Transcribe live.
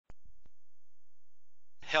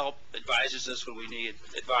help, advises us when we need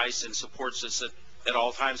advice, and supports us at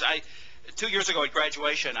all times. 2 years ago at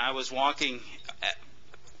graduation, I was walking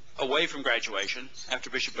away from graduation after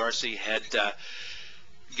Bishop Darcy had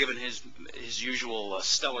given his usual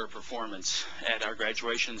stellar performance at our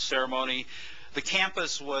graduation ceremony. The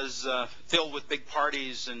campus was filled with big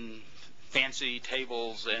parties and fancy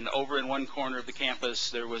tables, and over in one corner of the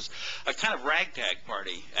campus there was a kind of ragtag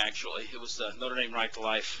party, actually. It was the Notre Dame Right to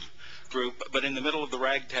Life group, but in the middle of the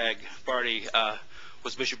ragtag party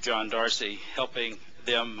was Bishop John Darcy, helping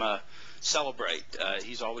them celebrate.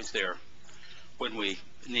 He's always there when we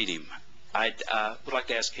need him. I would like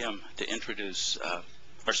to ask him to introduce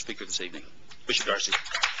our speaker this evening, Bishop Darcy.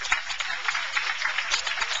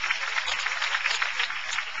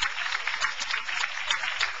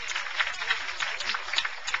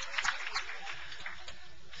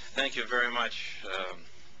 Thank you very much,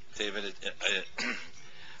 David.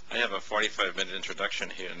 I have a 45-minute introduction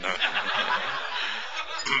here now.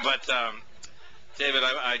 But, David,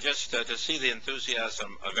 I just, to see the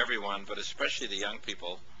enthusiasm of everyone, but especially the young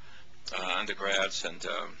people, undergrads, and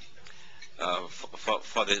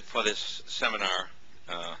for this seminar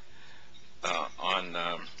on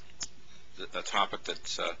a topic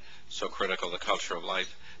that's so critical, the culture of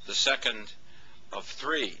life. The second of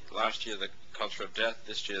three. Last year, the culture of death.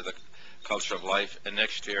 This year, the culture of life. And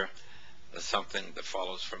next year, something that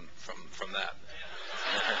follows from that.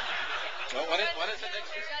 Well, what is it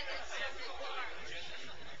next year?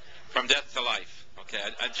 From death to life. Okay,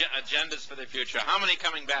 agendas for the future. How many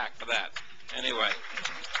coming back for that? Anyway.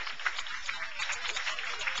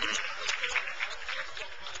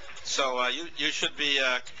 So you should be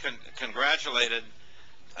congratulated,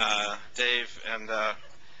 Dave, and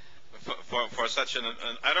for such an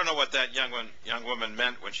I don't know what that young woman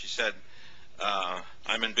meant when she said,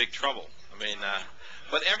 "I'm in big trouble." I mean,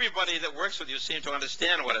 but everybody that works with you seemed to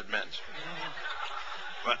understand what it meant.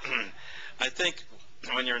 But I think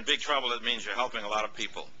when you're in big trouble, it means you're helping a lot of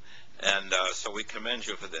people. And so we commend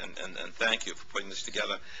you for that, and thank you for putting this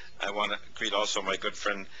together. I want to greet also my good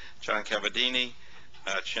friend John Cavadini,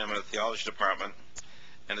 chairman of the theology department,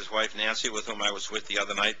 and his wife Nancy, with whom I was with the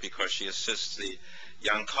other night because she assists the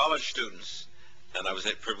young college students, and I was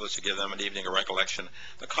privileged to give them an evening of recollection.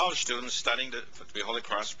 The college students studying to be Holy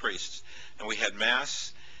Cross priests, and we had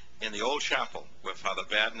Mass in the old chapel where Father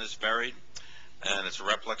Baden is buried, and it's a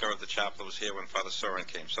replica of the chapel that was here when Father Soren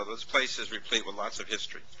came. So this place is replete with lots of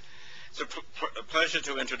history. It's a pleasure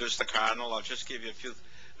to introduce the Cardinal. I'll just give you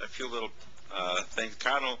a few little things.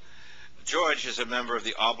 Cardinal George is a member of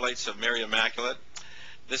the Oblates of Mary Immaculate.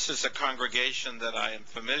 This is a congregation that I am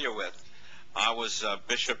familiar with. I was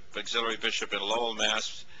auxiliary bishop in Lowell,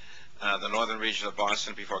 Mass., the northern region of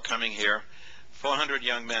Boston, before coming here. 400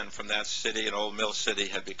 young men from that city, an old mill city,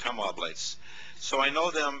 had become Oblates. So I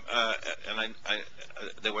know them, and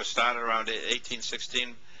they were started around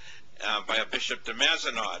 1816 by a Bishop de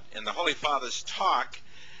Mazenod. In the Holy Father's talk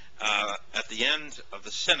at the end of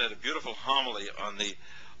the Synod, a beautiful homily on the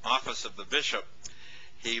office of the bishop,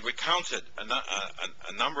 he recounted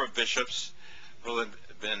a number of bishops who had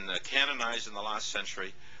been canonized in the last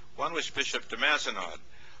century. One was Bishop de Mazenod,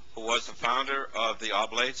 who was the founder of the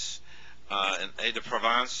Oblates in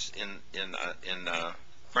Aix-de-Provence in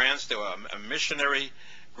France. They were a missionary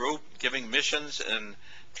group giving missions and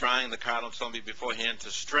trying, the Cardinal told me beforehand, to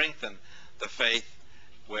strengthen the faith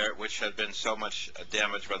which had been so much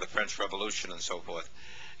damaged by the French Revolution and so forth,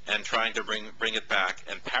 and trying to bring it back.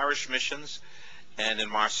 And parish missions, and in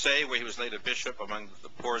Marseille, where he was later bishop, among the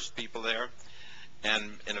poorest people there,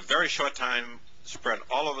 and in a very short time spread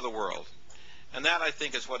all over the world. And that, I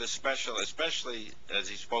think, is what is special, especially as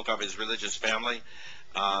he spoke of his religious family,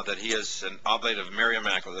 that he is an oblate of Mary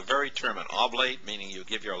Immaculate. The very term, an oblate, meaning you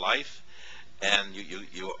give your life, and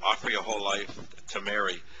you offer your whole life to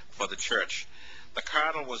Mary for the Church. The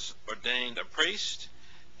Cardinal was ordained a priest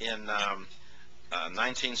in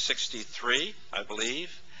 1963, I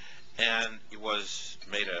believe, and he was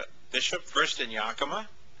made a bishop, first in Yakima,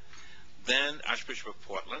 then Archbishop of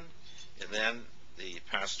Portland, and then the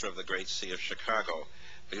pastor of the Great See of Chicago.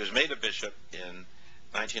 But he was made a bishop in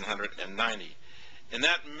 1990. In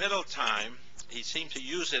that middle time, he seemed to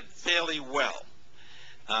use it fairly well.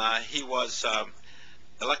 He was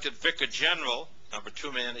elected Vicar General, number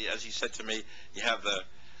 2 man. As he said to me, you have the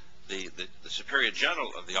Superior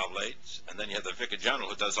General of the Oblates, and then you have the Vicar General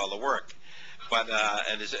who does all the work. But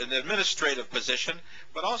and is an administrative position,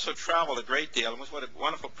 but also traveled a great deal, and was what a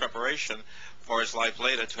wonderful preparation for his life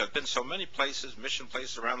later to have been so many places, mission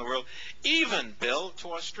places around the world, even, Bill,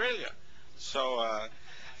 to Australia. So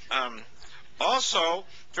also,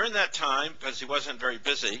 during that time, because he wasn't very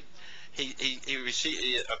busy,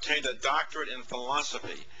 He obtained a doctorate in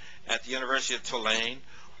philosophy at the University of Tulane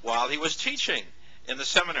while he was teaching in the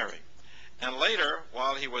seminary. And later,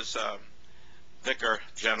 while he was vicar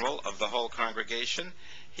general of the whole congregation,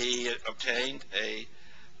 he obtained a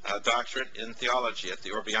doctorate in theology at the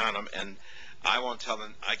Urbianum, and I won't tell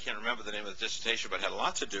them, I can't remember the name of the dissertation, but it had a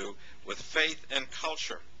lot to do with faith and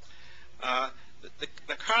culture.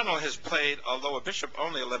 The cardinal has played, although a bishop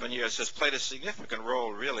only 11 years, has played a significant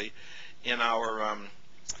role, really, in our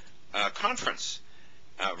conference.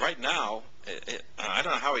 Right now, I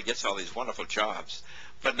don't know how he gets all these wonderful jobs,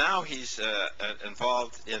 but now he's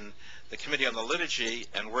involved in the Committee on the Liturgy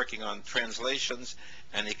and working on translations,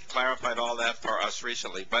 and he clarified all that for us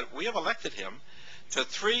recently. But we have elected him to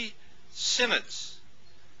 3 synods.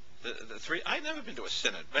 The 3, I've never been to a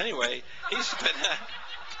synod, but anyway, he's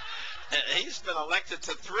been elected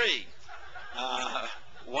to 3.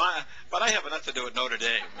 Why? But I have enough to do with Notre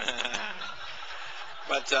Dame.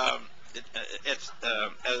 But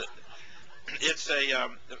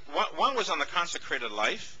one was on the consecrated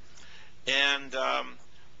life, and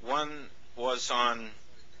one was on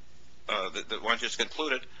the one just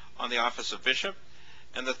concluded on the office of bishop,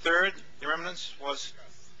 and the third, Your Eminence, was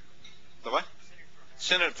the what?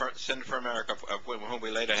 Synod for America, of whom we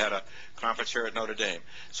later had a conference here at Notre Dame.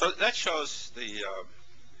 So that shows the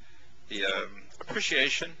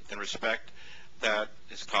appreciation and respect that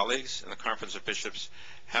his colleagues in the Conference of Bishops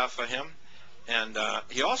have for him. And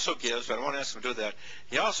he also gives, but I won't ask him to do that,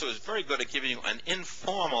 he also is very good at giving you an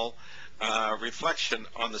informal reflection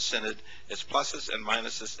on the Synod, its pluses and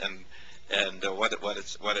minuses, and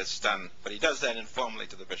what it's done. But he does that informally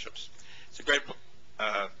to the bishops. It's a great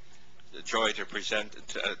joy to present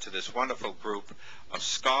to this wonderful group of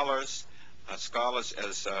scholars, as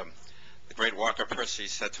the great Walker Percy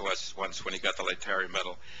said to us once when he got the Letari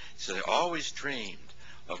Medal. He said, I always dreamed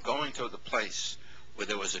of going to the place where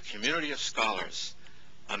there was a community of scholars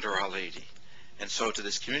under Our Lady. And so to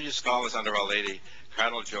this community of scholars under Our Lady,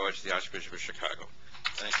 Cardinal George, the Archbishop of Chicago.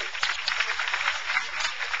 Thank you.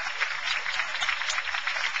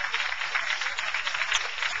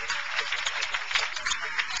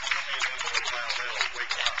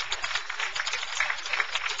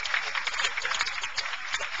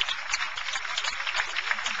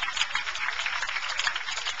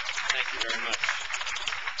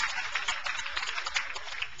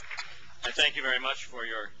 Thank you very much for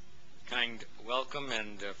your kind welcome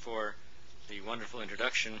and for the wonderful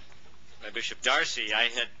introduction by Bishop Darcy. I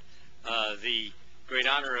had the great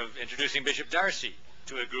honor of introducing Bishop Darcy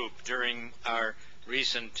to a group during our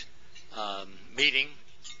recent meeting,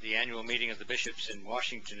 the annual meeting of the bishops in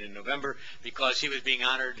Washington in November, because he was being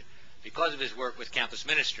honored because of his work with campus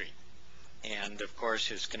ministry. And, of course,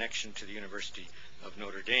 his connection to the University of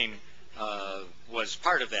Notre Dame was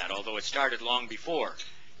part of that, although it started long before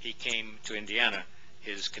he came to Indiana,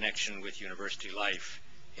 his connection with university life,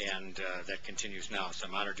 and that continues now. So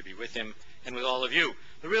I'm honored to be with him and with all of you.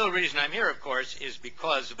 The real reason I'm here, of course, is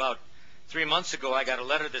because about 3 months ago I got a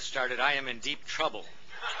letter that started, I am in deep trouble.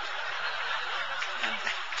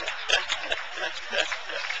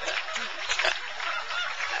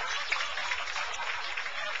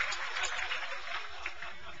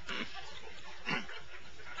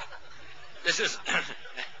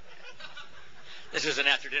 This is an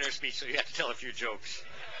after-dinner speech, so you have to tell a few jokes.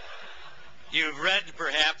 You've read,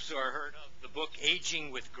 perhaps, or heard of the book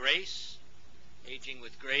Aging with Grace. Aging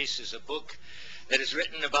with Grace is a book that is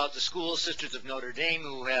written about the school sisters of Notre Dame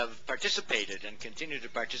who have participated and continue to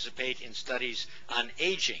participate in studies on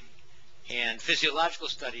aging and physiological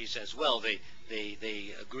studies as well.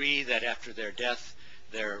 They agree that after their death,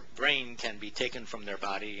 their brain can be taken from their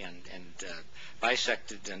body and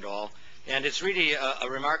bisected and all. And it's really a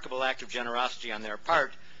remarkable act of generosity on their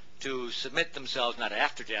part to submit themselves, not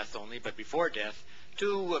after death only, but before death,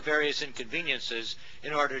 to various inconveniences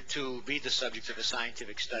in order to be the subject of a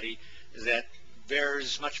scientific study that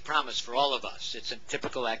bears much promise for all of us. It's a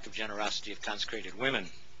typical act of generosity of consecrated women.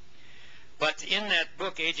 But in that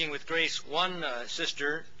book, Aging with Grace, one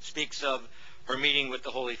sister speaks of her meeting with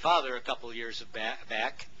the Holy Father a couple years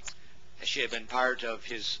back. She had been part of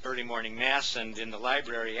his early morning mass, and in the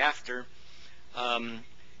library after,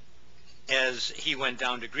 as he went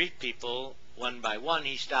down to greet people one by one,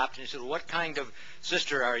 he stopped and he said, well, what kind of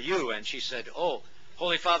sister are you? And she said, oh,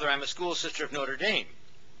 Holy Father, I'm a school sister of Notre Dame.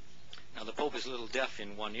 Now, the Pope is a little deaf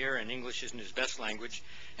in one ear, and English isn't his best language.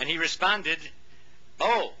 And he responded,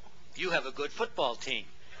 oh, you have a good football team.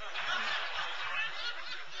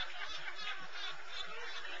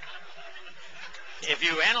 If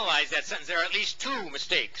you analyze that sentence, there are at least 2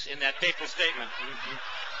 mistakes in that papal statement.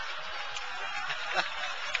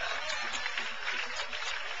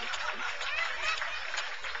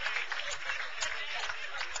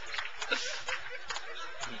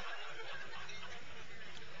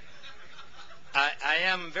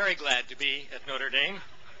 am very glad to be at Notre Dame,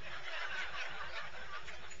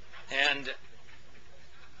 and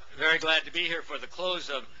very glad to be here for the close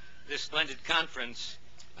of this splendid conference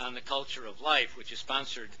on the culture of life, which is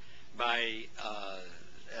sponsored by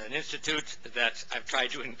an institute that I've tried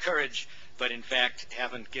to encourage, but in fact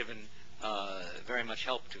haven't given very much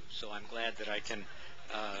help to. So I'm glad that I can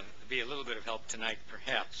be a little bit of help tonight,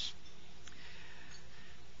 perhaps.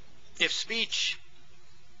 If speech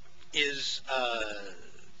is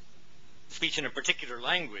speech in a particular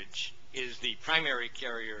language is the primary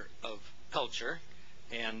carrier of culture,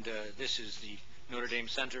 and this is the Notre Dame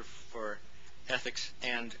Center for Ethics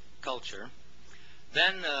and Culture,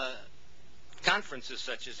 then conferences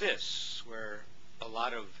such as this, where a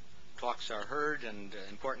lot of talks are heard and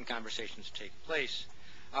important conversations take place,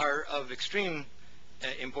 are of extreme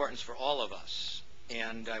importance for all of us.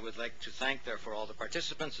 And I would like to thank, therefore, all the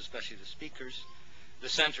participants, especially the speakers, the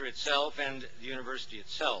center itself, and the university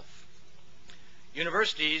itself.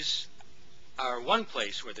 Universities are one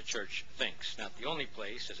place where the church thinks, not the only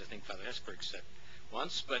place, as I think Father Hesburgh said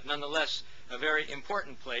once, but nonetheless a very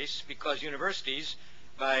important place, because universities,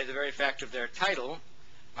 by the very fact of their title,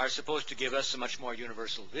 are supposed to give us a much more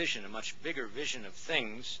universal vision, a much bigger vision of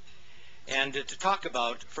things, and to talk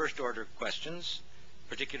about first-order questions,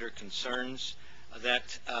 particular concerns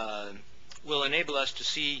that will enable us to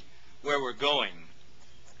see where we're going.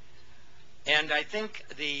 And I think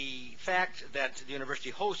the fact that the university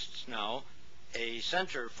hosts now a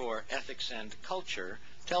Center for Ethics and Culture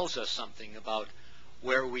tells us something about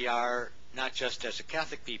where we are, not just as a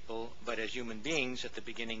Catholic people, but as human beings at the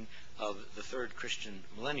beginning of the third Christian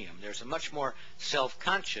millennium. There's a much more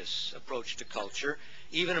self-conscious approach to culture,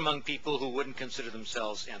 even among people who wouldn't consider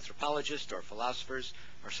themselves anthropologists or philosophers,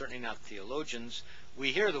 or certainly not theologians.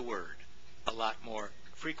 We hear the word a lot more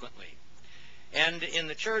frequently. And in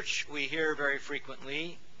the church, we hear very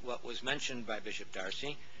frequently what was mentioned by Bishop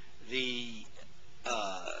Darcy, the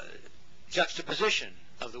juxtaposition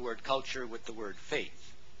of the word culture with the word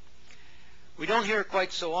faith. We don't hear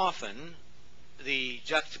quite so often the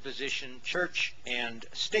juxtaposition church and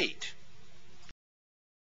state.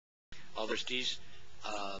 Universities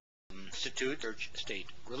institute church-state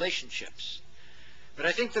relationships. But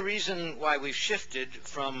I think the reason why we've shifted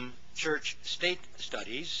from church-state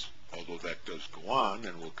studies, although that does go on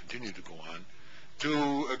and will continue to go on,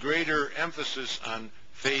 to a greater emphasis on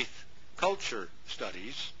faith-culture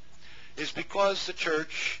studies is because the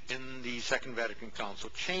Church in the Second Vatican Council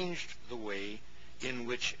changed the way in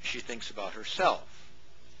which she thinks about herself.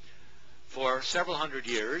 For several hundred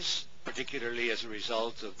years, particularly as a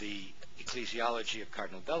result of the ecclesiology of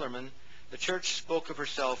Cardinal Bellarmine, the Church spoke of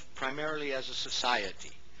herself primarily as a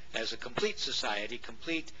society, as a complete society,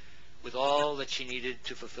 complete with all that she needed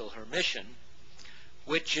to fulfill her mission,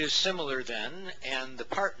 which is similar then and the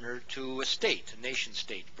partner to a state, a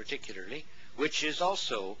nation-state particularly, which is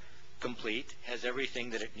also complete, has everything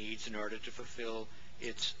that it needs in order to fulfill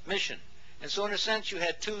its mission. And so in a sense you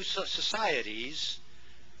had two societies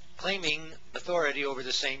claiming authority over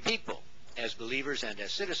the same people as believers and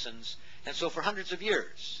as citizens. And so for hundreds of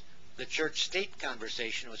years the church-state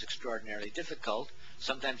conversation was extraordinarily difficult.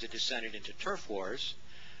 Sometimes it descended into turf wars,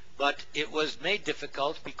 but it was made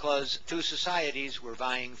difficult because two societies were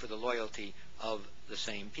vying for the loyalty of the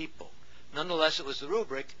same people. Nonetheless, it was the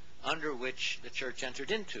rubric under which the church entered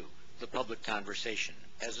into the public conversation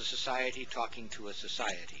as a society talking to a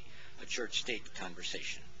society, a church-state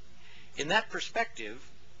conversation. In that perspective,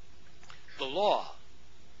 the law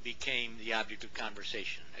became the object of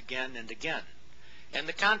conversation again and again. And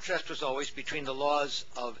the contrast was always between the laws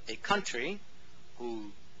of a country,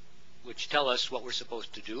 which tell us what we're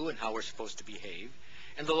supposed to do and how we're supposed to behave,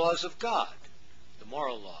 and the laws of God, the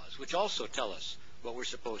moral laws, which also tell us what we're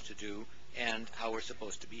supposed to do and how we're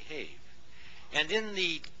supposed to behave. And in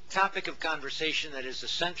the topic of conversation that is the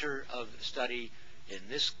center of study in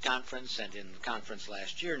this conference and in the conference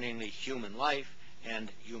last year, namely human life and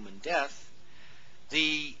human death,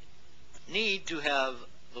 the need to have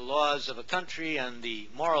the laws of a country and the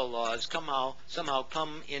moral laws somehow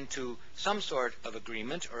come into some sort of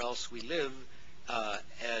agreement, or else we live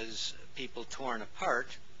as people torn apart.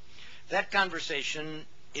 That conversation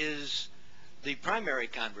is the primary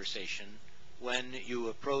conversation when you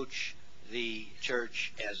approach the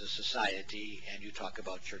church as a society and you talk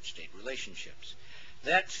about church-state relationships.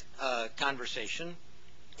 That conversation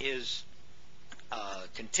is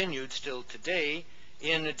continued still today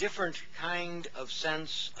in a different kind of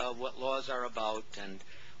sense of what laws are about and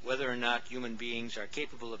whether or not human beings are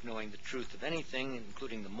capable of knowing the truth of anything,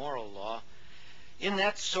 including the moral law, In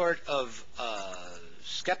that sort of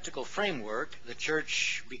skeptical framework, the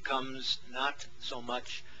church becomes not so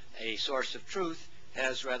much a source of truth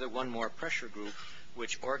as rather one more pressure group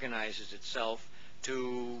which organizes itself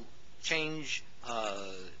to change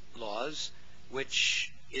laws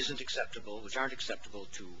which aren't acceptable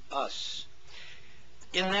to us.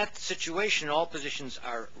 In that situation, all positions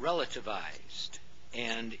are relativized,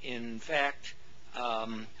 and in fact,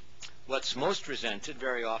 what's most resented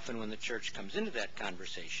very often when the church comes into that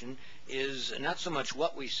conversation is not so much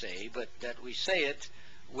what we say, but that we say it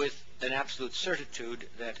with an absolute certitude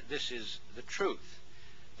that this is the truth.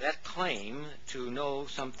 That claim to know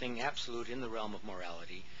something absolute in the realm of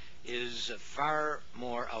morality is far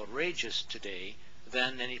more outrageous today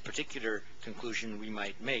than any particular conclusion we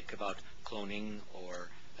might make about cloning or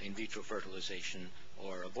in vitro fertilization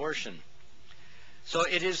or abortion. So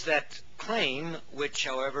it is that claim which,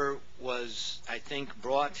 however, was, I think,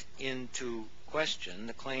 brought into question,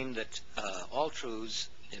 the claim that all truths,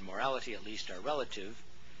 in morality at least, are relative,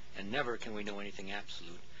 and never can we know anything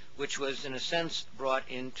absolute, which was, in a sense, brought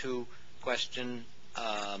into question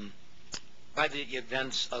by the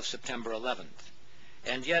events of September 11th.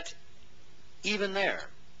 And yet, even there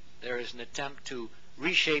is an attempt to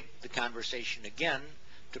reshape the conversation again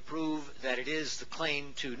to prove that it is the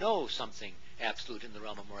claim to know something absolute in the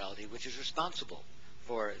realm of morality which is responsible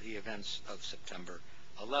for the events of September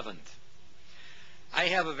 11th. I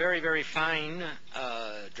have a very, very fine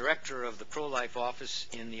director of the pro-life office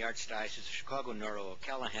in the Archdiocese of Chicago, Nora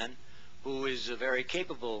O'Callaghan, who is a very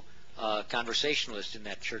capable conversationalist in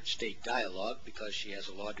that church-state dialogue because she has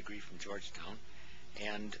a law degree from Georgetown,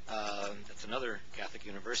 and that's another Catholic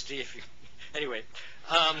university. Anyway,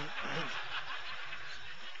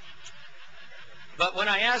 but when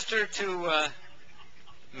I asked her to,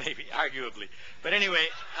 maybe, arguably, but anyway,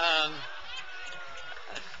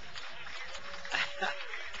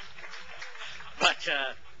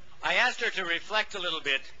 I asked her to reflect a little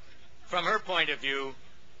bit from her point of view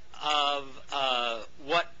of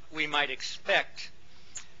what we might expect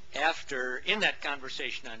in that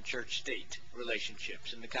conversation on church-state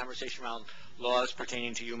relationships and the conversation around laws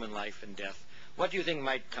pertaining to human life and death. What do you think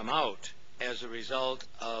might come out as a result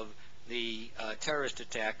of the terrorist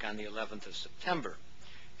attack on the 11th of September?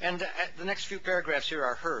 And the next few paragraphs here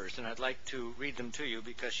are hers, and I'd like to read them to you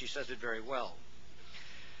because she says it very well.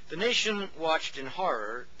 The nation watched in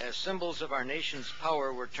horror as symbols of our nation's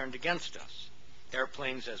power were turned against us.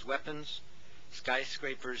 Airplanes as weapons,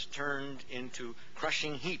 skyscrapers turned into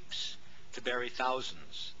crushing heaps to bury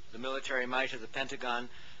thousands. The military might of the Pentagon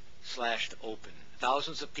slashed open.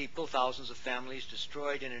 Thousands of people, thousands of families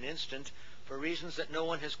destroyed in an instant for reasons that no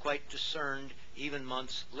one has quite discerned even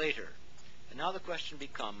months later. And now the question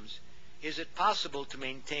becomes, is it possible to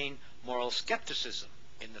maintain moral skepticism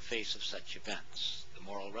in the face of such events? The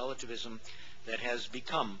moral relativism that has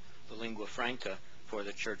become the lingua franca for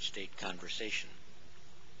the church-state conversation.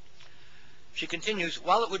 She continues,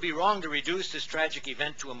 while it would be wrong to reduce this tragic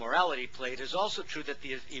event to a morality play, it is also true that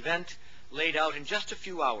the event laid out in just a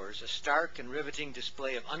few hours a stark and riveting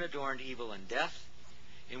display of unadorned evil and death,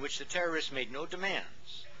 in which the terrorists made no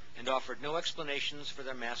demands and offered no explanations for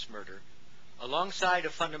their mass murder, alongside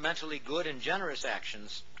of fundamentally good and generous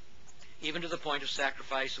actions, even to the point of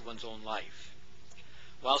sacrifice of one's own life.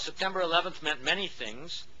 While September 11th meant many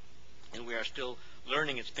things, and we are still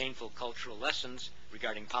learning its painful cultural lessons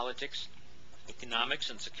regarding politics,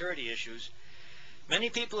 economics, and security issues,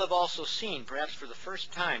 many people have also seen, perhaps for the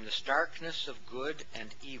first time, the starkness of good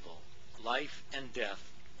and evil, life and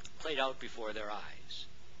death, played out before their eyes.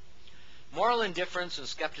 Moral indifference and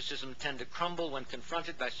skepticism tend to crumble when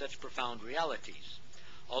confronted by such profound realities.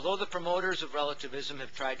 Although the promoters of relativism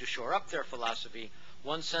have tried to shore up their philosophy,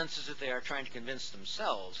 one senses that they are trying to convince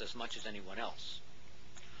themselves as much as anyone else.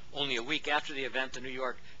 Only a week after the event, the New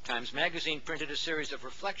York Times Magazine printed a series of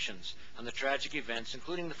reflections on the tragic events,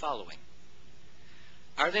 including the following.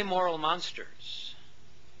 Are they moral monsters?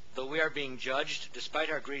 Though we are being judged, despite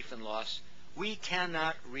our grief and loss, we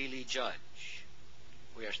cannot really judge.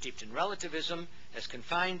 We are steeped in relativism, as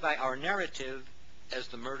confined by our narrative as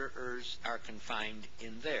the murderers are confined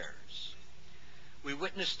in theirs. We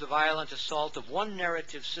witness the violent assault of one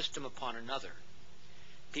narrative system upon another.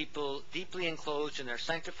 People deeply enclosed in their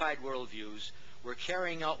sanctified worldviews were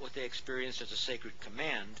carrying out what they experienced as a sacred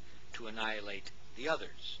command to annihilate the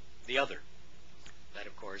other. That,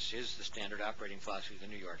 of course, is the standard operating philosophy of the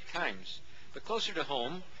New York Times. But closer to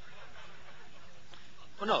home,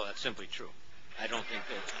 well, no, that's simply true. I don't think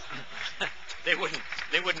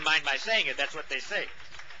they wouldn't mind my saying it. That's what they say.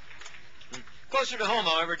 Closer to home,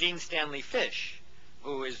 however, Dean Stanley Fish,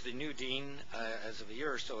 who is the new dean as of a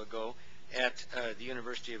year or so ago, at the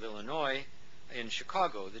University of Illinois in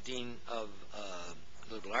Chicago, the Dean of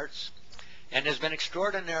Liberal Arts, and has been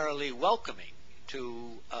extraordinarily welcoming to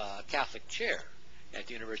a Catholic chair at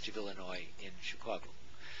the University of Illinois in Chicago.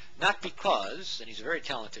 Not because, and he's a very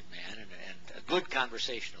talented man and a good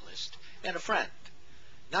conversationalist and a friend,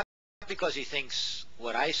 not because he thinks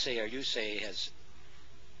what I say or you say has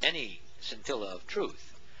any scintilla of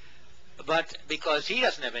truth, but because he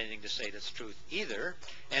doesn't have anything to say that's truth either,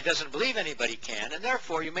 and doesn't believe anybody can, and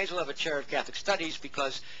therefore you may as well have a chair of Catholic Studies,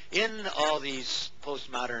 because in all these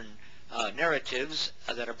postmodern narratives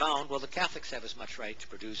that are bound, well, the Catholics have as much right to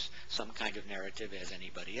produce some kind of narrative as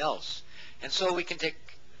anybody else. And so we can take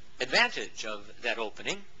advantage of that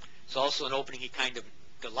opening. It's also an opening he kind of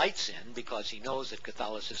delights in, because he knows that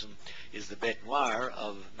Catholicism is the bête noire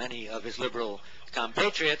of many of his liberal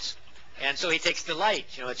compatriots. And so he takes delight.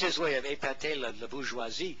 You know, it's his way of épater la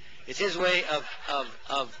bourgeoisie. It's his way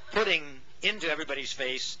of putting into everybody's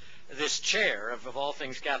face this chair of all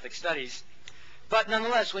things Catholic Studies. But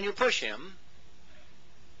nonetheless, when you push him,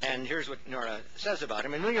 and here's what Nora says about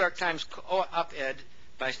him, a New York Times op-ed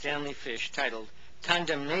by Stanley Fish titled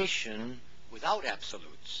 "Condemnation Without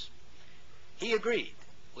Absolutes," he agreed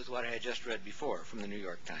with what I had just read before from the New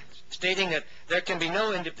York Times, stating that there can be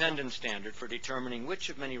no independent standard for determining which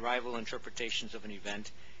of many rival interpretations of an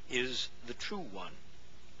event is the true one.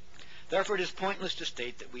 Therefore, it is pointless to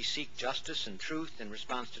state that we seek justice and truth in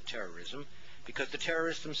response to terrorism, because the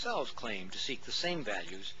terrorists themselves claim to seek the same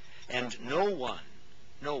values, and no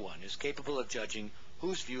one is capable of judging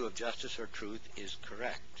whose view of justice or truth is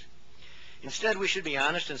correct. Instead, we should be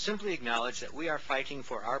honest and simply acknowledge that we are fighting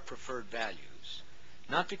for our preferred values,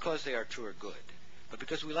 not because they are true or good, but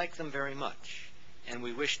because we like them very much, and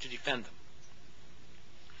we wish to defend them.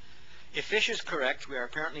 If Fish is correct, we are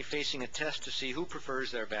apparently facing a test to see who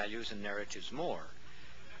prefers their values and narratives more.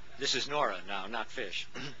 This is Nora now, not Fish.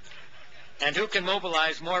 And who can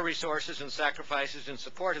mobilize more resources and sacrifices in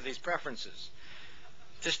support of these preferences.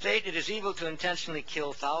 To state it is evil to intentionally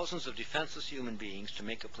kill thousands of defenseless human beings to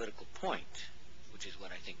make a political point, which is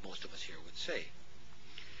what I think most of us here would say,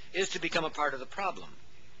 is to become a part of the problem,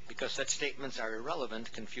 because such statements are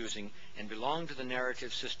irrelevant, confusing, and belong to the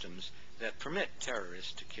narrative systems that permit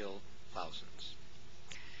terrorists to kill thousands.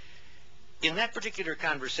 In that particular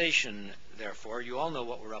conversation, therefore, you all know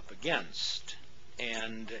what we're up against,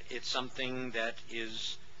 and it's something that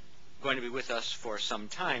is going to be with us for some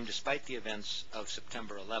time, despite the events of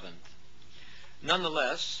September 11th.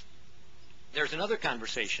 Nonetheless, there's another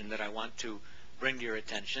conversation that I want to bring to your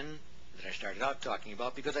attention that I started out talking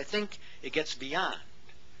about, because I think it gets beyond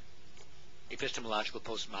epistemological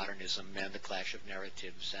postmodernism and the clash of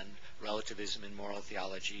narratives and relativism in moral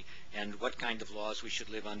theology and what kind of laws we should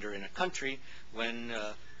live under in a country when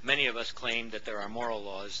many of us claim that there are moral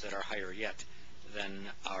laws that are higher yet than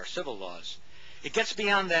our civil laws. It gets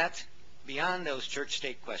beyond that, beyond those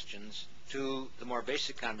church-state questions, to the more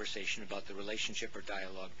basic conversation about the relationship or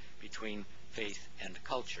dialogue between faith and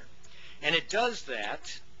culture. And it does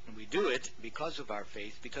that, and we do it because of our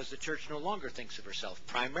faith, because the church no longer thinks of herself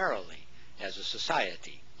primarily as a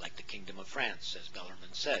society, like the Kingdom of France, as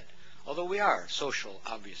Bellarmine said. Although we are social,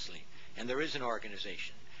 obviously, and there is an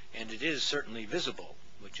organization, and it is certainly visible,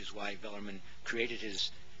 which is why Bellarmine created his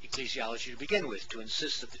ecclesiology to begin with, to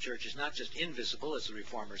insist that the church is not just invisible, as the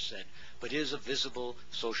Reformers said, but is a visible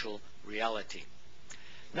social reality.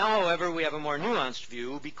 Now, however, we have a more nuanced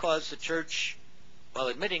view, because the church, while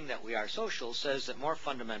admitting that we are social, says that more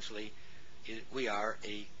fundamentally we are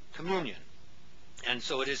a communion. And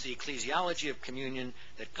so it is the ecclesiology of communion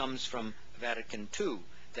that comes from Vatican II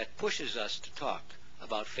that pushes us to talk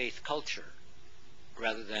about faith culture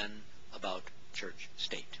rather than about church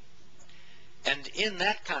state. And in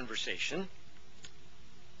that conversation,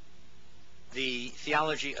 the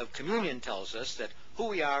theology of communion tells us that who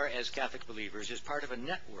we are as Catholic believers is part of a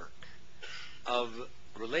network of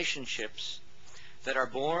relationships that are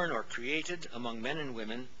born or created among men and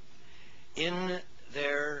women in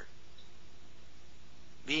their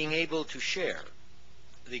being able to share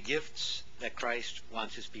the gifts that Christ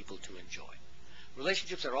wants his people to enjoy.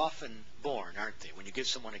 Relationships are often born, aren't they, when you give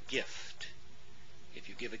someone a gift. If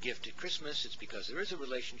you give a gift at Christmas, it's because there is a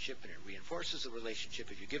relationship and it reinforces the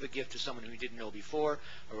relationship. If you give a gift to someone who you didn't know before,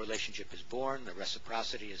 a relationship is born, the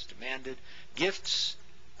reciprocity is demanded. Gifts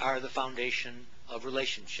are the foundation of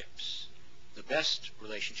relationships. The best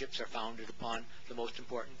relationships are founded upon the most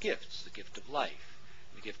important gifts, the gift of life,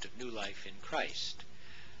 the gift of new life in Christ.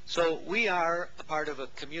 So we are a part of a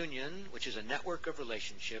communion, which is a network of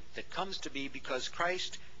relationship that comes to be because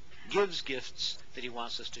Christ gives gifts that he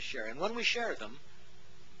wants us to share. And when we share them,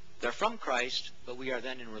 They're from Christ, but we are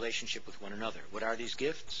then in relationship with one another. What are these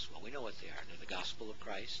gifts? Well, we know what they are. They're the gospel of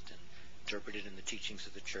Christ and interpreted in the teachings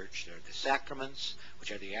of the church. They're the sacraments,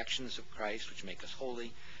 which are the actions of Christ, which make us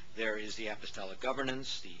holy. There is the apostolic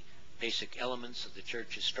governance, the basic elements of the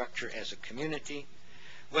church's structure as a community.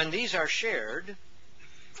 When these are shared,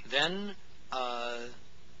 then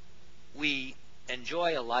we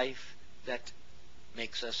enjoy a life that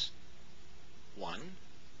makes us one.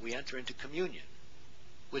 We enter into communion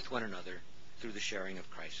with one another through the sharing of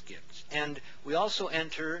Christ's gifts. And we also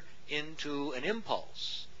enter into an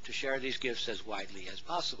impulse to share these gifts as widely as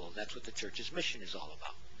possible. That's what the church's mission is all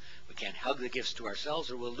about. We can't hug the gifts to ourselves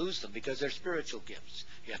or we'll lose them because they're spiritual gifts.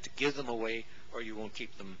 You have to give them away or you won't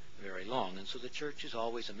keep them very long. And so the church is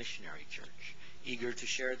always a missionary church, eager to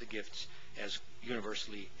share the gifts as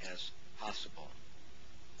universally as possible.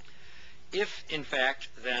 If, in fact,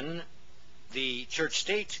 then, the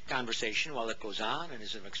church-state conversation, while it goes on and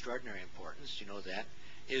is of extraordinary importance, you know that,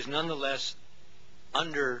 is nonetheless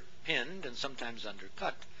underpinned and sometimes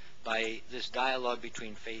undercut by this dialogue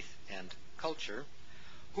between faith and culture,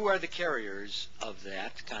 who are the carriers of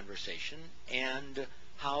that conversation and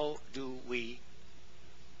how do we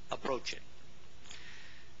approach it?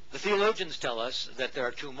 The theologians tell us that there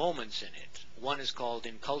are two moments in it. One is called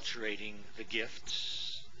enculturating the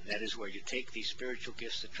gifts. That is where you take these spiritual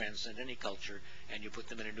gifts that transcend any culture and you put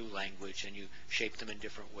them in a new language and you shape them in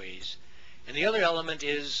different ways. And the other element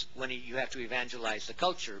is when you have to evangelize the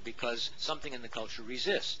culture because something in the culture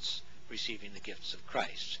resists receiving the gifts of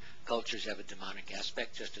Christ. Cultures have a demonic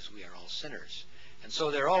aspect just as we are all sinners. And so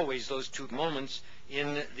there are always those two moments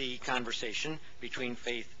in the conversation between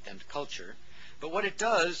faith and culture. But what it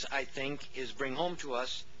does, I think, is bring home to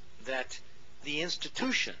us that the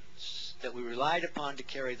institutions that we relied upon to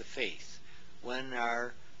carry the faith when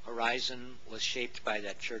our horizon was shaped by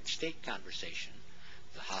that church-state conversation,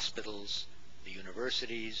 the hospitals, the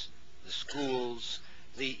universities, the schools,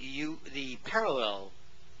 the parallel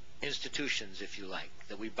institutions, if you like,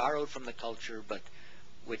 that we borrowed from the culture but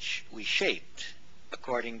which we shaped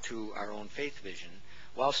according to our own faith vision,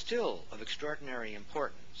 while still of extraordinary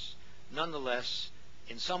importance, nonetheless,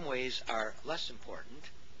 in some ways are less important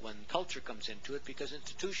when culture comes into it because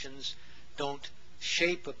institutions don't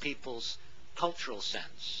shape a people's cultural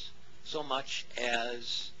sense so much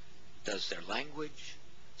as does their language,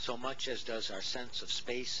 so much as does our sense of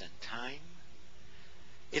space and time.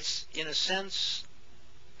 It's, in a sense,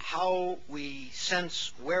 how we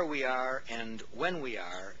sense where we are and when we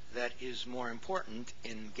are that is more important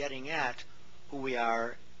in getting at who we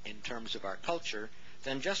are in terms of our culture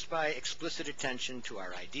than just by explicit attention to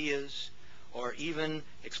our ideas or even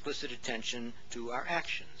explicit attention to our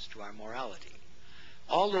actions, to our morality.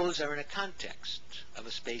 All those are in a context of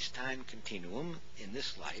a space-time continuum in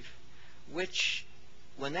this life, which,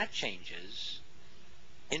 when that changes,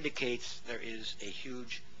 indicates there is a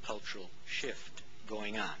huge cultural shift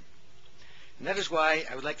going on. And that is why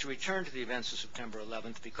I would like to return to the events of September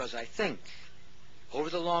 11th, because I think, over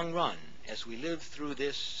the long run, as we live through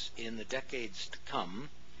this in the decades to come,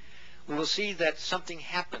 we will see that something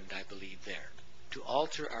happened, I believe, there to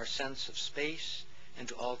alter our sense of space and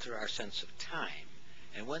to alter our sense of time.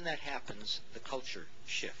 And when that happens, the culture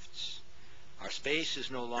shifts. Our space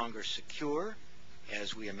is no longer secure,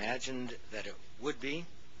 as we imagined that it would be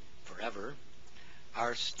forever.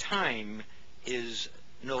 Our time is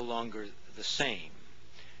no longer the same.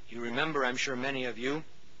 You remember, I'm sure many of you,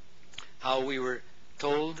 how we were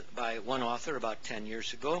told by one author about 10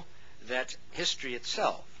 years ago that history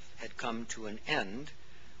itself had come to an end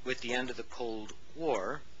with the end of the Cold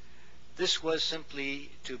War. This was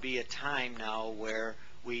simply to be a time now where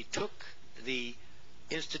we took the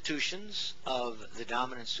institutions of the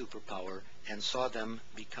dominant superpower and saw them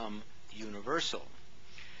become universal.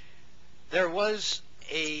 There was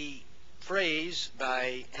a phrase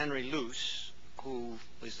by Henry Luce, who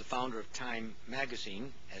was the founder of Time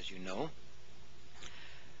magazine, as you know,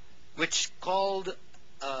 which called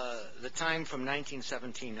the time from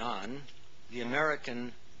 1917 on the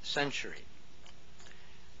American century.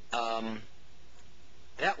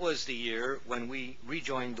 That was the year when we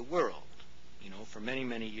rejoined the world. You know, for many,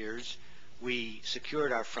 many years, we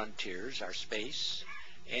secured our frontiers, our space,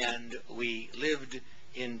 and we lived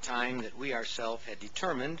in time that we ourselves had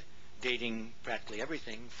determined, dating practically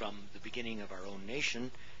everything from the beginning of our own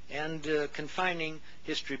nation, and confining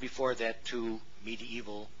history before that to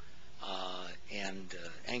medieval and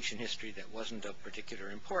ancient history that wasn't of particular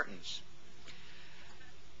importance.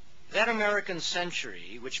 That American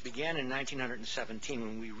century, which began in 1917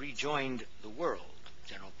 when we rejoined the world,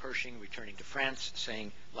 General Pershing returning to France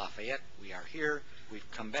saying, Lafayette, we are here, we've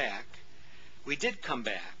come back, We did come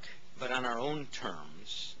back, but on our own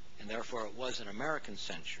terms, and therefore it was an American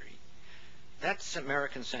century. That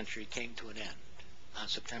American century came to an end on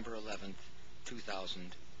September 11th,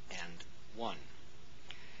 2001.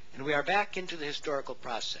 And we are back into the historical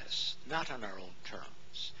process, not on our own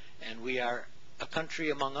terms. And we are a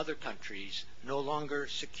country among other countries, no longer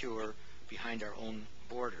secure behind our own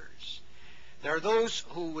borders. There are those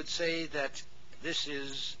who would say that this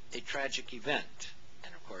is a tragic event.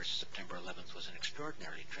 And of course, September 11th was an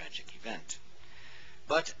extraordinarily tragic event.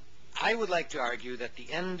 But I would like to argue that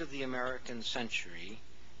the end of the American century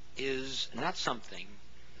is not something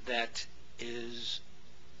that is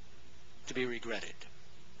to be regretted,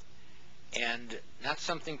 and not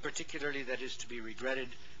something particularly that is to be regretted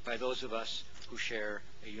by those of us who share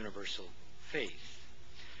a universal faith.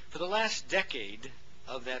 For the last decade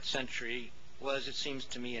of that century was, it seems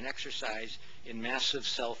to me, an exercise in massive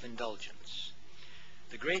self-indulgence.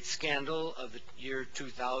 The great scandal of the year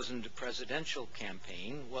 2000 presidential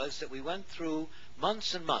campaign was that we went through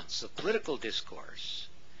months and months of political discourse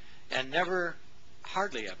and never,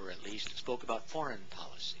 hardly ever at least, spoke about foreign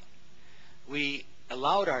policy. We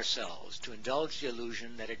allowed ourselves to indulge the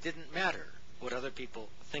illusion that it didn't matter what other people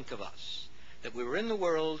think of us, that we were in the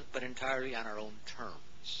world but entirely on our own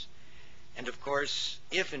terms. And of course,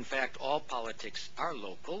 if in fact all politics are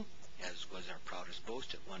local, as was our proudest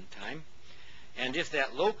boast at one time, and if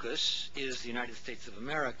that locus is the United States of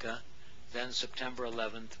America, then September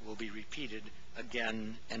 11th will be repeated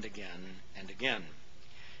again and again and again.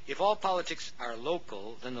 If all politics are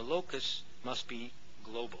local, then the locus must be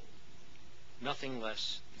global. Nothing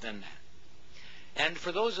less than that. And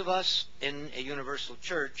for those of us in a universal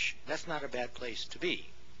church, that's not a bad place to be.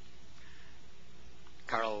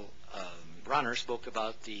 Karl Rahner spoke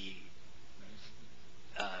about the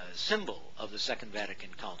symbol of the Second Vatican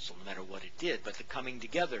Council, no matter what it did, but the coming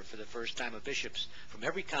together for the first time of bishops from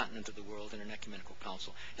every continent of the world in an ecumenical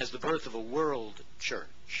council as the birth of a world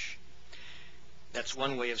church. That's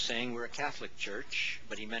one way of saying we're a Catholic church,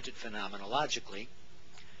 but he meant it phenomenologically.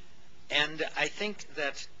 And I think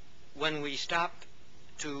that when we stop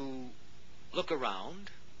to look around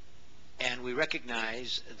and we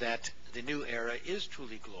recognize that the new era is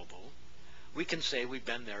truly global, we can say we've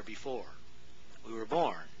been there before. We were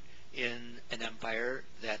born in an empire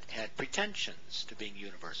that had pretensions to being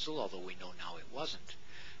universal, although we know now it wasn't.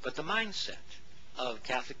 But the mindset of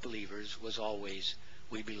Catholic believers was always,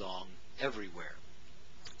 we belong everywhere.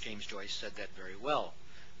 James Joyce said that very well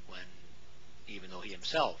when, even though he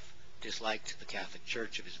himself disliked the Catholic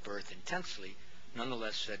Church of his birth intensely,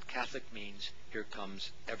 nonetheless said Catholic means here comes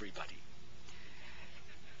everybody.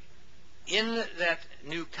 In that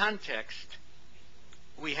new context,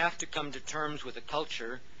 we have to come to terms with a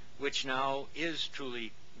culture which now is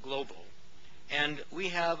truly global. And we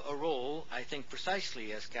have a role, I think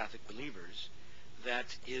precisely as Catholic believers,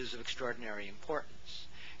 that is of extraordinary importance,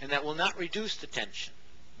 and that will not reduce the tension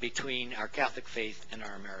between our Catholic faith and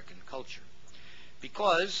our American culture.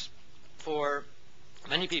 Because for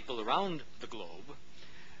many people around the globe,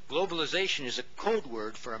 globalization is a code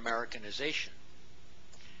word for Americanization.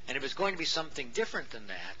 And if it's going to be something different than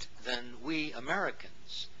that, then we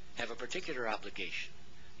Americans have a particular obligation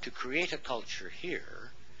to create a culture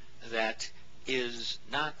here that is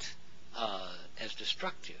not as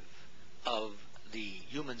destructive of the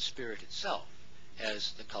human spirit itself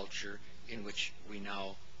as the culture in which we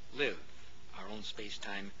now live, our own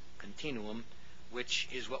space-time continuum, which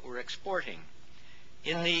is what we're exporting.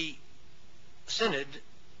 In the synod,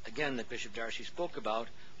 again, that Bishop Darcy spoke about,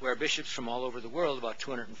 where bishops from all over the world, about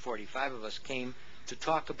 245 of us, came to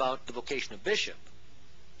talk about the vocation of bishop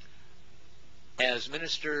as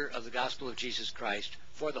minister of the gospel of Jesus Christ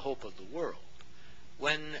for the hope of the world.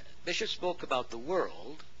 When bishops spoke about the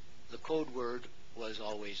world, the code word was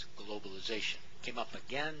always globalization. It came up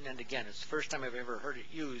again and again. It's the first time I've ever heard it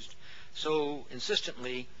used so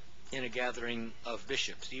insistently in a gathering of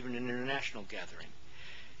bishops, even an international gathering.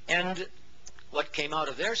 And what came out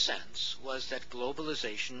of their sense was that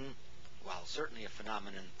globalization, while certainly a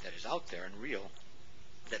phenomenon that is out there and real,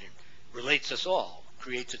 that it relates us all,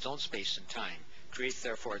 creates its own space and time, creates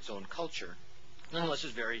therefore its own culture, nonetheless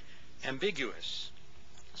is very ambiguous.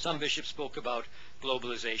 Some bishops spoke about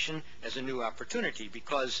globalization as a new opportunity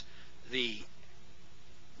because the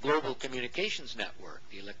global communications network,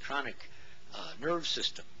 the electronic nerve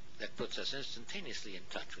system that puts us instantaneously in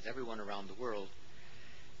touch with everyone around the world,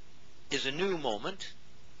 is a new moment,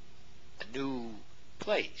 a new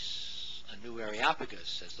place, a new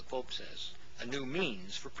Areopagus, as the Pope says, a new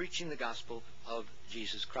means for preaching the gospel of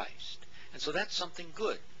Jesus Christ. And so that's something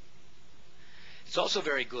good. It's also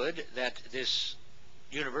very good that this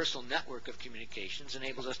universal network of communications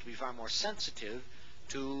enables us to be far more sensitive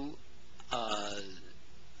to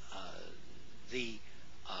the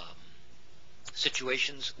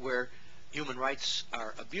situations where human rights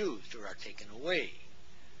are abused or are taken away.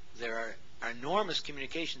 There are enormous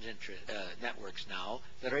communications networks now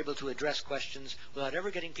that are able to address questions without ever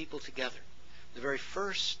getting people together. The very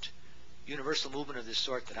first universal movement of this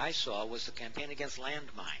sort that I saw was the campaign against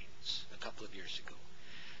landmines a couple of years ago.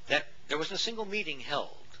 That there wasn't a single meeting held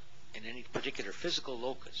in any particular physical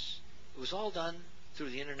locus. It was all done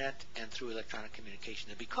through the internet and through electronic communication.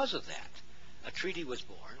 And because of that, a treaty was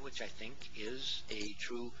born, which I think is a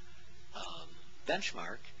true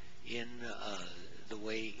benchmark in the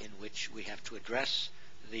way in which we have to address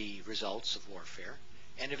the results of warfare.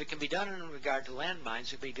 And if it can be done in regard to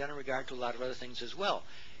landmines, it can be done in regard to a lot of other things as well.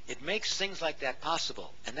 It makes things like that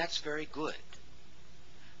possible, and that's very good.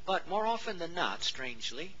 But more often than not,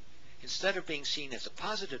 strangely, instead of being seen as a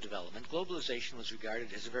positive development, globalization was regarded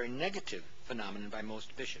as a very negative phenomenon by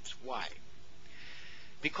most bishops. Why?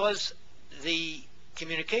 Because the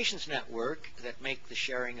communications network that make the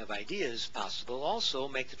sharing of ideas possible also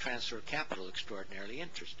make the transfer of capital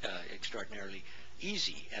extraordinarily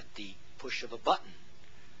easy. At the push of a button,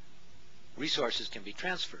 resources can be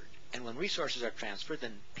transferred. And when resources are transferred,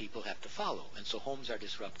 then people have to follow. And so homes are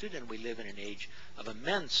disrupted, and we live in an age of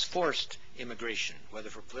immense forced immigration, whether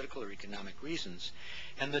for political or economic reasons.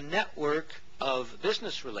 And the network of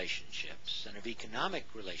business relationships and of economic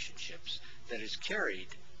relationships that is carried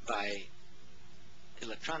by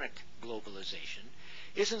electronic globalization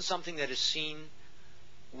isn't something that is seen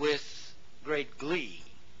with great glee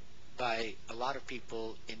by a lot of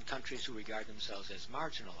people in countries who regard themselves as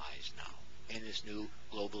marginalized now in this new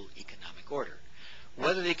global economic order.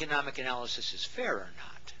 Whether the economic analysis is fair or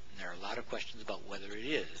not, and there are a lot of questions about whether it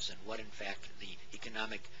is and what in fact the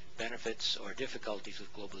economic benefits or difficulties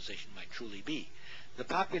of globalization might truly be, the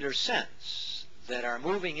popular sense that our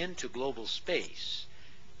moving into global space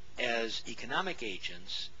as economic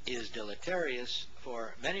agents is deleterious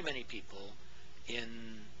for many, many people in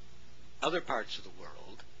other parts of the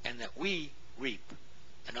world, and that we reap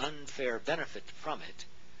an unfair benefit from it,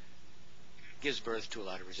 gives birth to a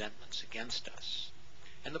lot of resentments against us.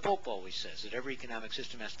 And the Pope always says that every economic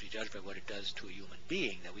system has to be judged by what it does to a human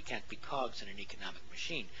being, that we can't be cogs in an economic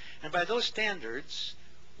machine. And by those standards,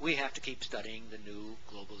 we have to keep studying the new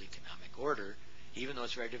global economic order, even though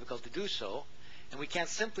it's very difficult to do so. And we can't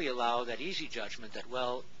simply allow that easy judgment that,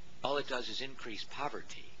 well, all it does is increase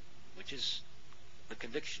poverty, which is the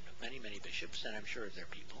conviction of many, many bishops, and I'm sure of their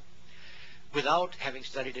people, without having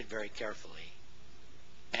studied it very carefully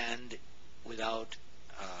and without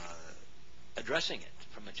addressing it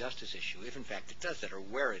from a justice issue, if in fact it does that, or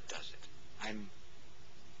where it does it. I'm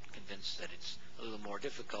convinced that it's a little more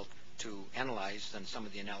difficult to analyze than some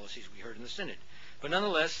of the analyses we heard in the Synod. But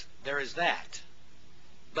nonetheless, there is that.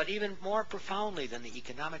 But even more profoundly than the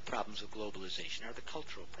economic problems of globalization are the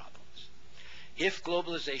cultural problems. If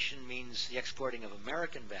globalization means the exporting of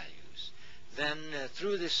American values, then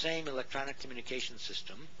through this same electronic communication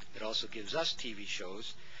system that also gives us TV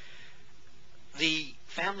shows, the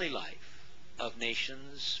family life of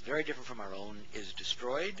nations, very different from our own, is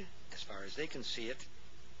destroyed as far as they can see it,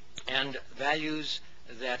 and values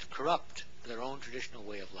that corrupt their own traditional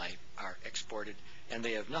way of life are exported, and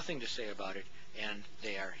they have nothing to say about it, and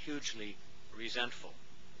they are hugely resentful.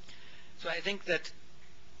 So I think that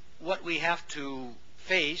what we have to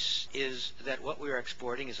face is that what we are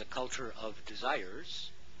exporting is a culture of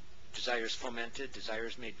desires, desires fomented,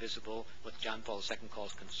 desires made visible, what John Paul II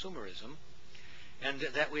calls consumerism, and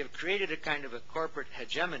that we have created a kind of a corporate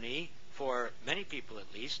hegemony for many people,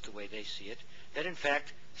 at least, the way they see it, that in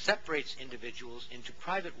fact separates individuals into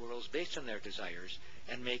private worlds based on their desires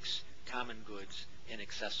and makes common goods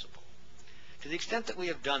inaccessible. To the extent that we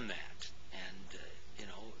have done that, and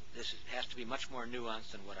this has to be much more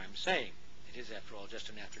nuanced than what I'm saying. It is, after all, just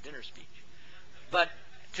an after-dinner speech. But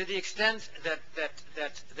to the extent that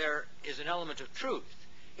there is an element of truth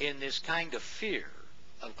in this kind of fear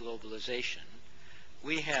of globalization,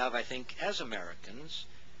 we have, I think, as Americans,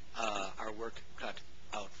 our work cut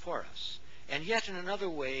out for us. And yet, in another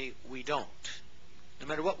way, we don't. No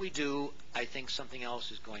matter what we do, I think something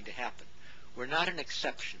else is going to happen. We're not an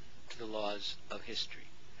exception to the laws of history.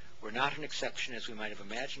 We're not an exception as we might have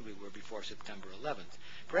imagined we were before September 11th.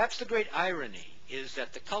 Perhaps the great irony is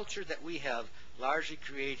that the culture that we have largely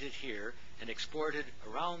created here and exported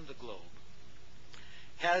around the globe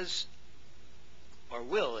has, or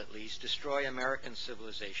will at least, destroy American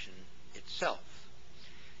civilization itself.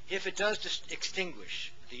 If it does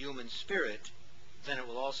extinguish the human spirit, then it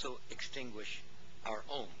will also extinguish our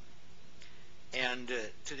own. And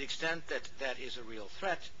to the extent that that is a real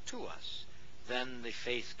threat to us, then the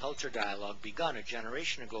faith-culture dialogue begun a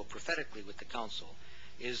generation ago prophetically with the Council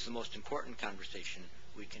is the most important conversation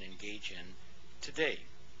we can engage in today.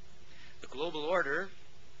 The global order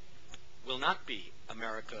will not be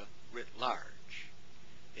America writ large.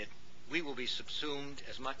 We will be subsumed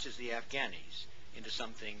as much as the Afghanis into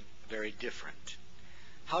something very different.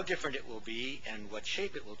 How different it will be and what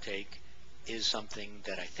shape it will take is something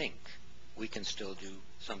that I think we can still do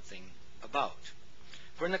something about.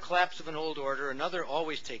 For in the collapse of an old order, another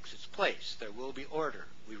always takes its place. There will be order.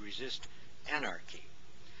 We resist anarchy.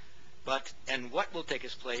 And what will take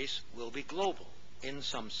its place will be global in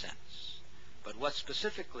some sense. But what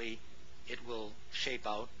specifically it will shape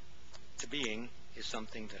out to being is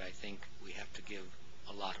something that I think we have to give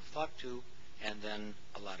a lot of thought to and then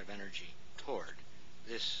a lot of energy toward.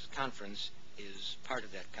 This conference is part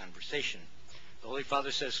of that conversation. The Holy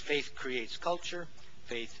Father says faith creates culture,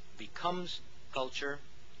 faith becomes culture.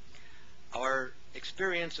 Our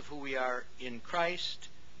experience of who we are in Christ,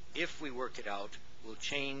 if we work it out, will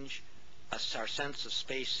change our sense of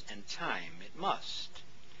space and time. It must.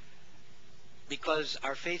 Because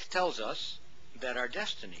our faith tells us that our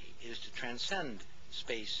destiny is to transcend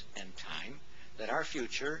space and time, that our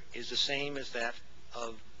future is the same as that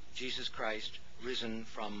of Jesus Christ risen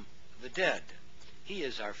from the dead. He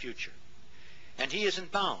is our future. And he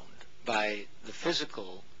isn't bound by the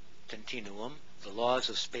physical continuum, the laws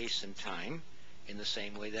of space and time, in the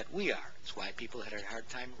same way that we are. It's why people had a hard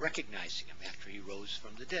time recognizing him after he rose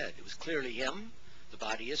from the dead. It was clearly him. The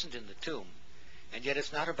body isn't in the tomb. And yet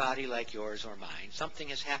it's not a body like yours or mine. Something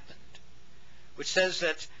has happened, which says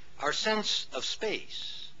that our sense of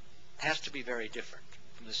space has to be very different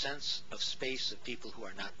from the sense of space of people who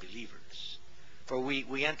are not believers. For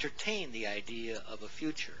we entertain the idea of a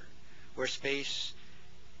future where space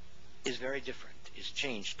is very different, is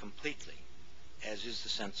changed completely, as is the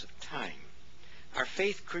sense of time. Our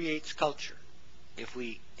faith creates culture if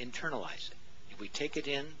we internalize it, if we take it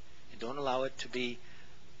in and don't allow it to be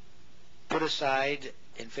put aside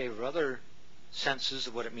in favor of other senses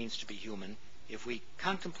of what it means to be human. If we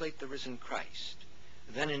contemplate the risen Christ,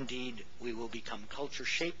 then indeed we will become culture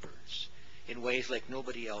shapers in ways like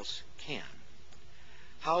nobody else can.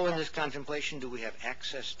 How in this contemplation do we have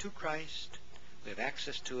access to Christ? We have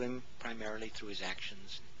access to him primarily through his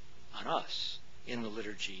actions on us in the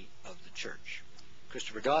liturgy of the Church.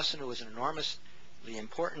 Christopher Dawson, who was an enormously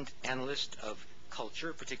important analyst of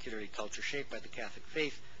culture, particularly culture shaped by the Catholic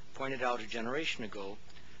faith, pointed out a generation ago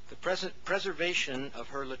the preservation of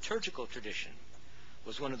her liturgical tradition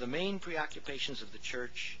was one of the main preoccupations of the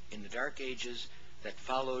Church in the Dark Ages that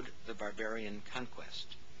followed the barbarian conquest,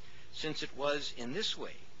 since it was in this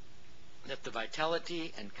way that the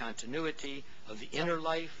vitality and continuity of the inner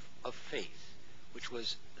life of faith, which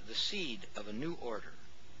was the seed of a new order,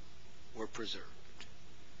 were preserved.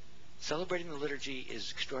 Celebrating the liturgy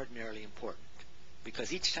is extraordinarily important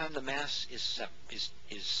because each time the Mass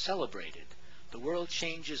is celebrated, the world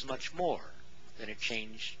changes much more than it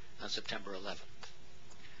changed on September 11th.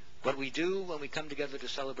 What we do when we come together to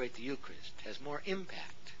celebrate the Eucharist has more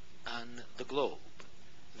impact on the globe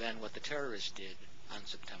than what the terrorists did on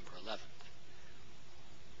September 11th.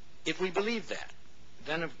 If we believe that,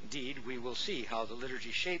 then indeed we will see how the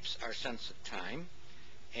liturgy shapes our sense of time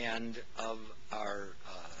and of our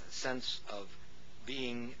sense of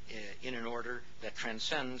being in an order that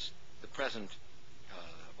transcends the present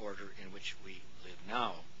order in which we live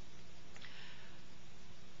now.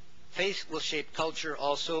 Faith will shape culture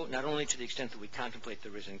also, not only to the extent that we contemplate the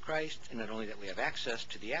risen Christ, and not only that we have access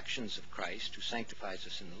to the actions of Christ who sanctifies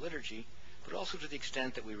us in the liturgy, but also to the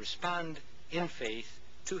extent that we respond in faith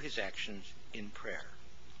to his actions in prayer.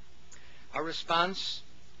 Our response,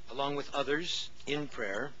 along with others in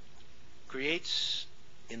prayer, creates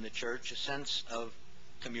in the Church a sense of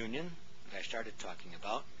communion that I started talking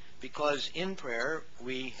about, because in prayer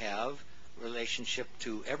we have relationship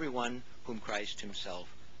to everyone whom Christ himself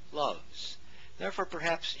loves. Therefore,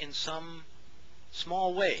 perhaps in some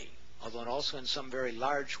small way, although also in some very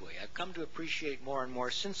large way, I've come to appreciate more and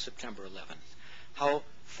more since September 11th how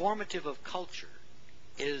formative of culture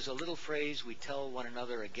is a little phrase we tell one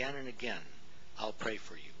another again and again, "I'll pray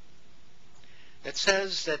for you." That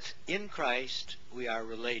says that in Christ we are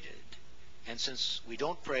related. And since we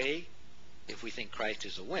don't pray if we think Christ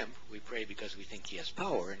is a wimp, we pray because we think he has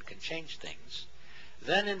power and can change things,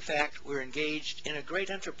 then in fact we're engaged in a great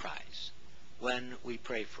enterprise when we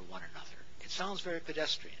pray for one another. It sounds very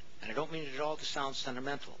pedestrian, and I don't mean it at all to sound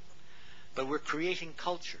sentimental, but we're creating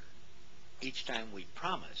culture each time we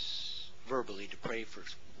promise verbally to pray for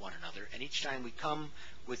one another, and each time we come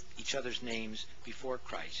with each other's names before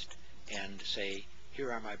Christ and say,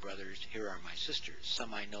 here are my brothers, here are my sisters.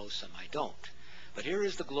 Some I know, some I don't. But here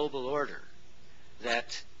is the global order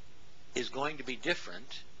that is going to be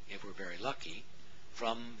different, if we're very lucky,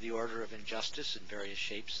 from the order of injustice in various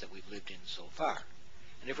shapes that we've lived in so far.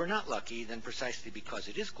 And if we're not lucky, then precisely because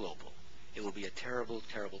it is global, it will be a terrible,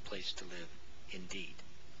 terrible place to live indeed.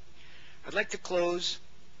 I'd like to close,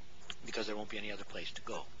 because there won't be any other place to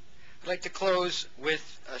go, I'd like to close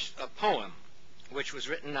with a poem which was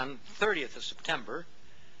written on 30th of September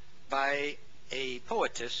by a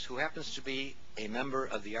poetess who happens to be a member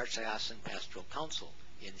of the Archdiocesan Pastoral Council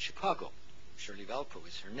in Chicago. Shirley Valpo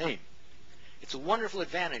is her name. It's a wonderful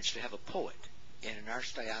advantage to have a poet in an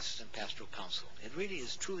Archdiocesan Pastoral Council. It really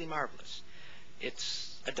is truly marvelous.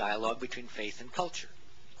 It's a dialogue between faith and culture,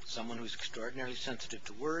 someone who's extraordinarily sensitive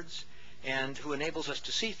to words and who enables us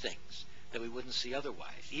to see things that we wouldn't see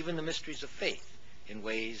otherwise, even the mysteries of faith, in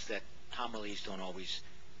ways that homilies don't always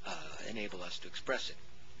enable us to express it.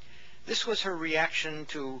 This was her reaction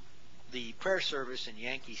to the prayer service in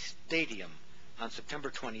Yankee Stadium on September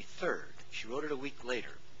 23rd. She wrote it a week later.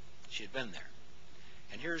 She had been there.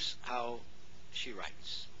 And here's how she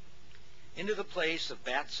writes. Into the place of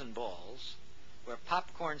bats and balls, where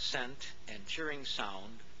popcorn scent and cheering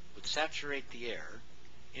sound would saturate the air,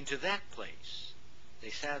 into that place they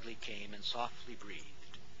sadly came and softly breathed.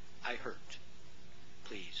 I hurt.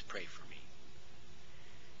 Please pray for me.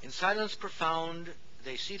 In silence profound,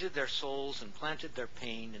 they seated their souls and planted their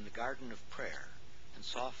pain in the garden of prayer and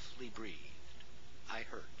softly breathed. I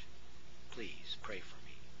hurt. Please pray for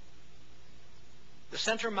me. The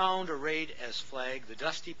center mound arrayed as flag, the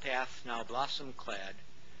dusty path now blossom-clad.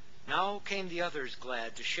 Now came the others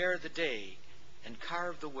glad to share the day and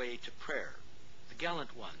carve the way to prayer, the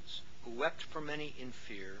gallant ones who wept for many in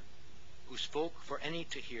fear, who spoke for any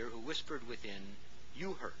to hear, who whispered within,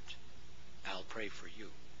 you hurt, I'll pray for you.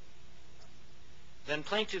 Then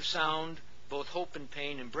plaintive sound, both hope and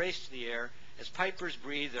pain, embraced the air as pipers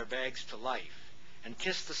breathed their bags to life and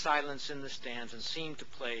kissed the silence in the stands and seemed to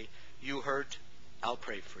play, you hurt, I'll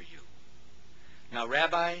pray for you. Now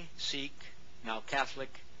Rabbi, Sikh, now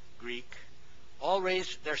Catholic, Greek, all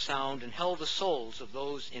raised their sound and held the souls of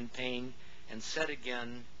those in pain and said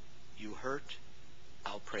again, you hurt,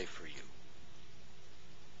 I'll pray for you.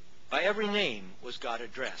 By every name was God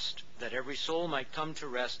addressed, that every soul might come to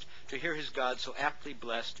rest, to hear his God so aptly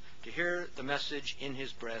blessed, to hear the message in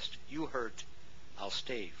his breast, you hurt, I'll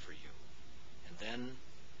stay for you. And then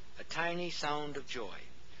a tiny sound of joy.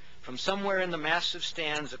 From somewhere in the massive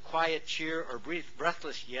stands, a quiet cheer or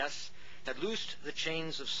breathless yes had loosed the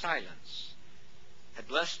chains of silence, had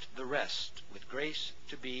blessed the rest with grace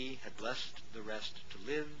to be, had blessed the rest to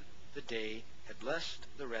live the day, had blessed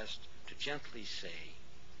the rest to gently say,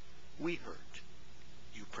 we hurt.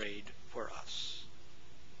 You prayed for us.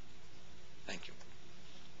 Thank you.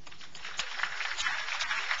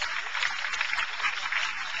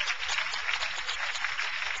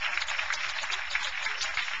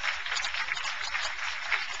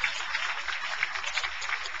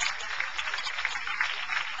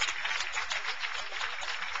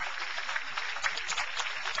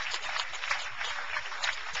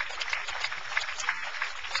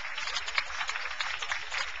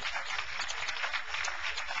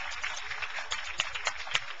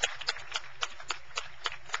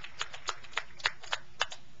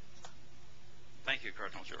 Thank you,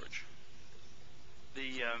 Cardinal George.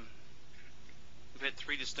 We've had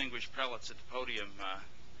three distinguished prelates at the podium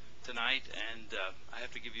tonight, and I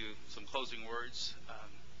have to give you some closing words.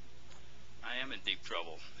 I am in deep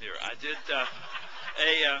trouble here. I did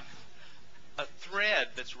a thread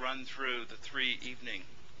that's run through the three evening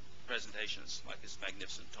presentations, like this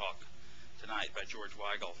magnificent talk tonight by George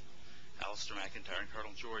Weigel, Alistair McIntyre, and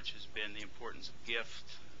Cardinal George, has been the importance of gift,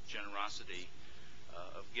 of generosity,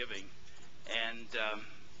 of giving. And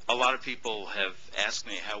a lot of people have asked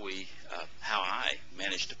me how I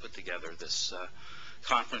managed to put together this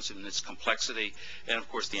conference in its complexity. And of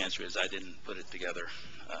course, the answer is I didn't put it together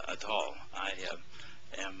at all. I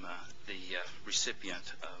am the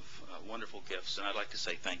recipient of wonderful gifts, and I'd like to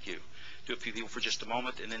say thank you to a few people for just a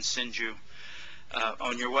moment, and then send you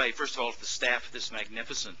on your way. First of all, to the staff of this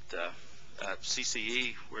magnificent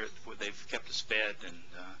CCE, where they've kept us fed and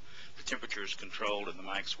the temperature is controlled and the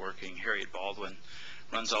mic's working. Harriet Baldwin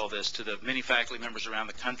runs all this. To the many faculty members around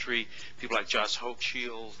the country, people like Joss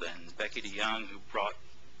Hochschild and Becky DeYoung, who brought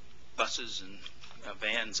buses and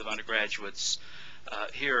vans of undergraduates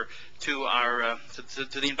here. To our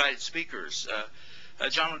to the invited speakers,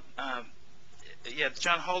 John. Yeah,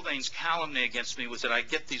 John Haldane's calumny against me was that I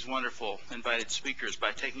get these wonderful invited speakers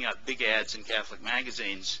by taking out big ads in Catholic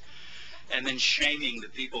magazines and then shaming the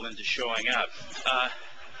people into showing up.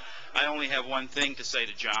 I only have one thing to say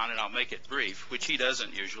to John, and I'll make it brief, which he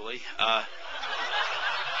doesn't usually.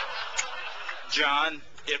 John,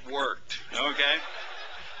 it worked, okay?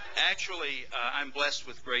 Actually, I'm blessed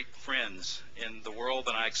with great friends in the world,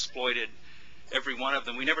 and I exploited every one of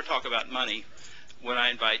them. We never talk about money when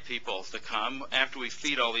I invite people to come. After we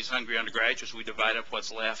feed all these hungry undergraduates, we divide up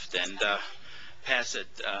what's left and pass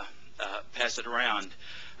it around.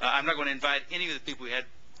 I'm not going to invite any of the people we had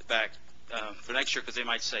back for next year because they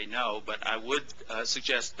might say no, but I would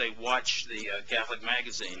suggest they watch the Catholic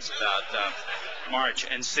magazines about March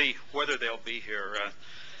and see whether they'll be here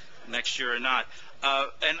next year or not.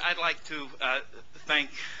 And I'd like to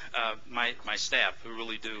thank my staff who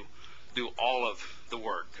really do all of the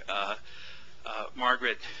work.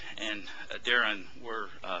 Margaret and Darren were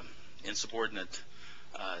insubordinate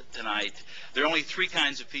tonight. There are only three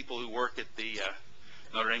kinds of people who work at the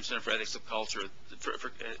Notre Dame Center for Ethics of Culture,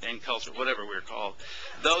 and Culture, whatever we're called.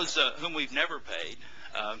 Those whom we've never paid,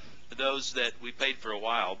 those that we paid for a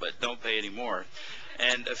while but don't pay anymore,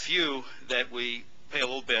 and a few that we pay a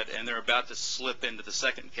little bit and they're about to slip into the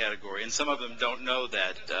second category, and some of them don't know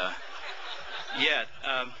that yet.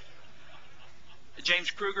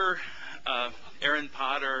 James Kruger, Aaron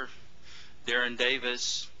Potter, Darren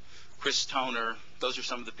Davis, Chris Toner, those are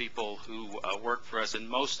some of the people who work for us, and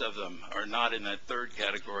most of them are not in that third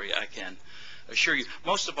category, I can assure you.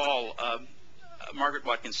 Most of all, Margaret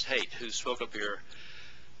Watkins Tate, who spoke up here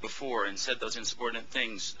before and said those insubordinate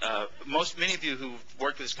things. Many of you who've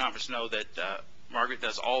worked at this conference know that Margaret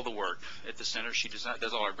does all the work at the center. She does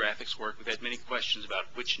all our graphics work. We've had many questions about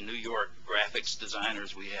which New York graphics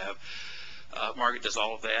designers we have. Margaret does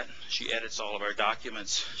all of that. She edits all of our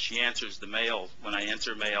documents. She answers the mail when I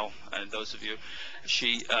enter mail, and those of you,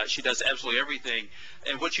 she does absolutely everything.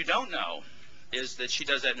 And what you don't know is that she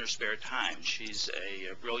does that in her spare time. She's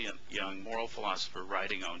a brilliant young moral philosopher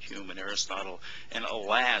writing on Hume and Aristotle, and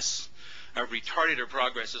alas, I've retarded her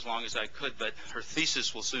progress as long as I could, but her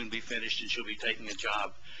thesis will soon be finished and she'll be taking a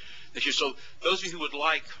job this year. So those of you who would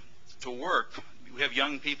like to work, we have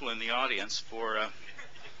young people in the audience for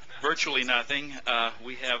virtually nothing.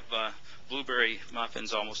 We have blueberry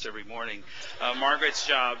muffins almost every morning. Margaret's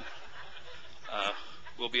job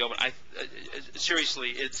will be open.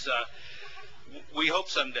 Seriously, we hope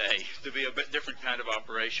someday to be a bit different kind of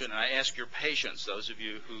operation. And I ask your patience, those of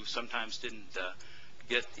you who sometimes didn't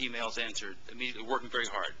get emails answered immediately, working very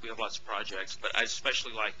hard. We have lots of projects, but I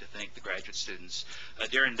especially like to thank the graduate students.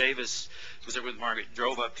 Darren Davis was there with Margaret,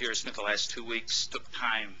 drove up here, spent the last 2 weeks, took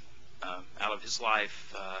time out of his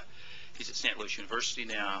life. He's at St. Louis University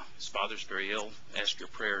now. His father's very ill. Ask your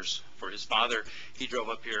prayers for his father. He drove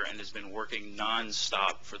up here and has been working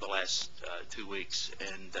nonstop for the last 2 weeks.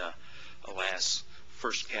 And alas,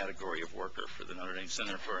 first category of worker for the Notre Dame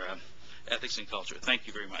Center for Ethics and Culture. Thank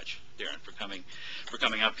you very much, Darren, for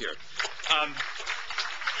coming up here.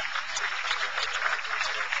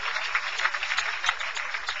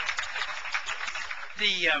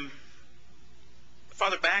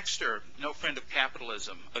 Father Baxter, no friend of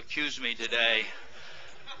capitalism, accused me today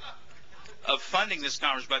of funding this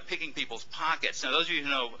conference by picking people's pockets. Now, those of you who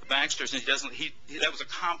know Baxter, since that was a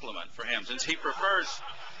compliment for him, since he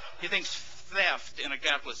thinks theft in a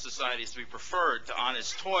capitalist society is to be preferred to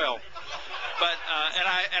honest toil. But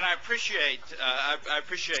and I appreciate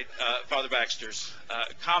Father Baxter's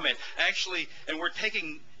comment. Actually, and we're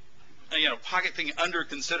taking pocket picking under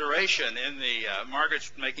consideration in the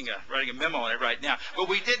Margaret's writing a memo on it right now. But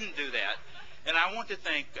we didn't do that. And I want to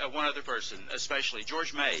thank one other person, especially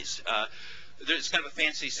George Mays. There's kind of a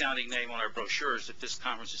fancy sounding name on our brochures that this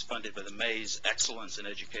conference is funded by the Mays Excellence in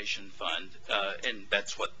Education Fund, and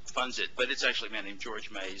that's what funds it. But it's actually a man named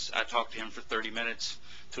George Mays. I talked to him for 30 minutes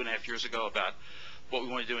 2.5 years ago about what we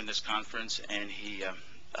want to do in this conference, and he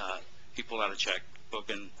pulled out a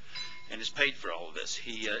checkbook and is paid for all of this.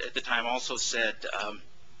 He at the time also said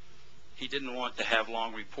he didn't want to have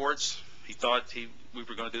long reports. He thought we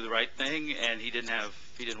were going to do the right thing, and he didn't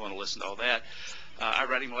want to listen to all that. I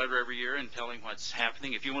write him a letter every year and tell him what's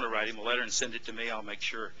happening. If you want to write him a letter and send it to me, I'll make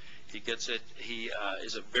sure he gets it. He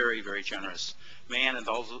is a very, very generous man, and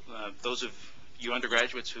those of you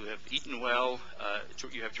undergraduates who have eaten well,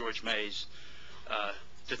 you have George Mays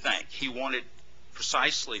to thank. He wanted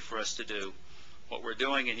precisely for us to do what we're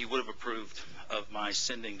doing, and he would have approved of my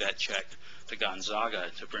sending that check to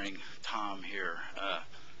Gonzaga to bring Tom here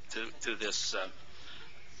to this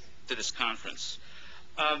conference.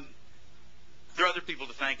 There are other people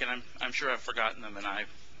to thank, and I'm sure I've forgotten them, and I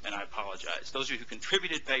and I apologize. Those of you who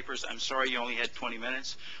contributed papers, I'm sorry you only had 20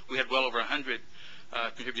 minutes. We had well over 100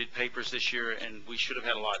 contributed papers this year, and we should have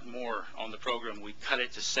had a lot more on the program. We cut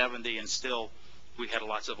it to 70, and still we had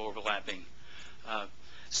lots of overlapping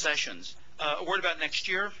sessions. A word about next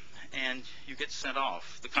year, and you get sent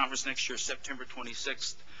off. The conference next year is September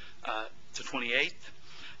 26th to 28th.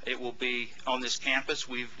 It will be on this campus.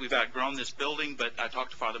 We've outgrown this building, but I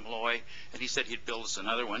talked to Father Malloy, and he said he'd build us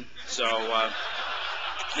another one. So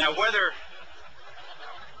now whether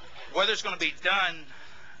it's going to be done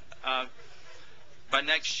by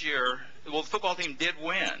next year, well, the football team did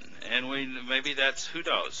win, and maybe that's, who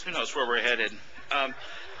knows where we're headed.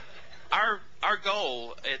 Our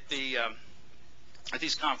goal at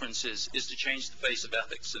these conferences is to change the face of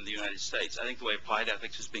ethics in the United States. I think the way applied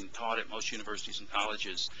ethics is being taught at most universities and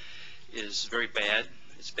colleges is very bad.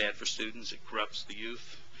 It's bad for students. It corrupts the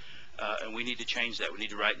youth. And we need to change that. We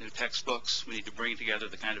need to write new textbooks. We need to bring together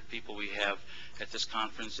the kind of people we have at this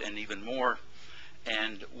conference and even more.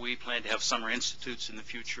 And we plan to have summer institutes in the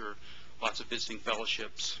future, lots of visiting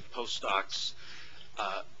fellowships, postdocs.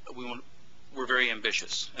 We're very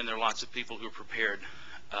ambitious, and there are lots of people who are prepared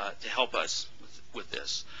to help us with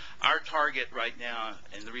this. Our target right now,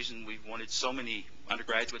 and the reason we wanted so many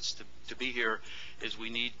undergraduates to be here, is we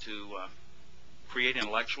need to create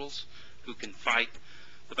intellectuals who can fight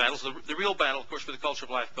the battles. The real battle, of course, for the culture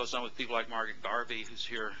of life goes on with people like Margaret Garvey, who's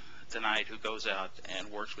here tonight, who goes out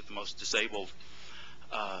and works with the most disabled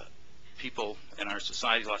people in our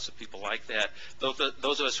society, lots of people like that.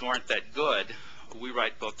 Those of us who aren't that good, we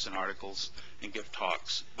write books and articles and give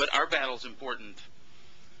talks. But our battle is important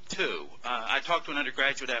too. I talked to an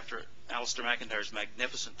undergraduate after Alistair McIntyre's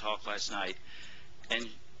magnificent talk last night, and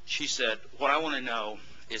she said, what I want to know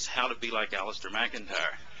is how to be like Alistair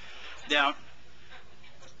McIntyre. Now,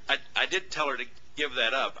 I did tell her to give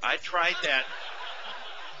that up. I tried that.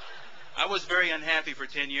 I was very unhappy for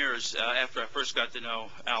 10 years after I first got to know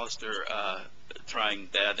Alistair trying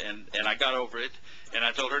that, and I got over it, and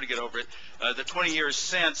I told her to get over it. The 20 years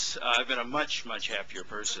since, I've been a much, much happier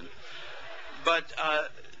person. But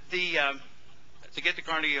to get to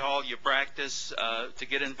Carnegie Hall, you practice. To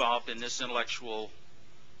get involved in this intellectual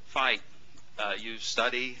fight, you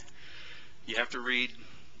study. You have to read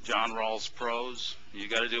John Rawls' prose. You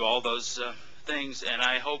got to do all those things, and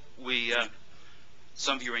I hope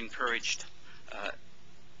some of you are encouraged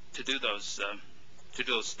to do those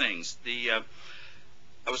things.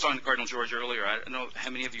 I was talking to Cardinal George earlier. I don't know how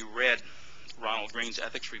many of you read Ronald Green's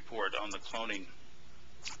ethics report on the cloning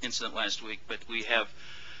incident last week, but we have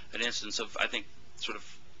an instance of, I think, sort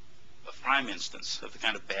of a prime instance of the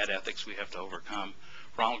kind of bad ethics we have to overcome.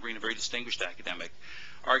 Ronald Green, a very distinguished academic,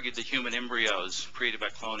 argued that human embryos created by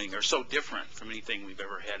cloning are so different from anything we've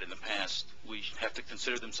ever had in the past. We have to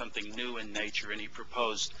consider them something new in nature, and he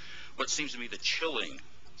proposed what seems to me the chilling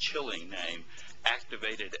name,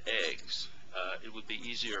 activated eggs. It would be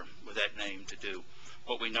easier with that name to do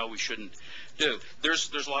what we know we shouldn't do.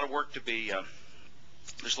 There's a lot of work to be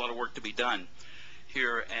done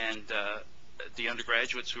here, and the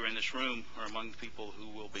undergraduates who are in this room are among the people who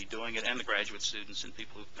will be doing it, and the graduate students and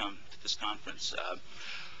people who've come to this conference.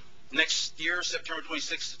 Next year, September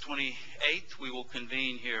 26th to 28th, we will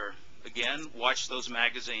convene here again. Watch those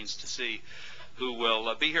magazines to see who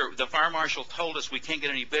will be here. The fire marshal told us we can't get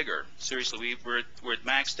any bigger. Seriously, we're at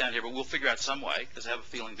max down here, but we'll figure out some way, because I have a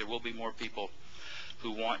feeling there will be more people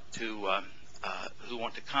who want to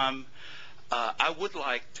come. I would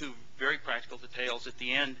like two very practical details at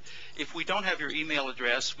the end. If we don't have your email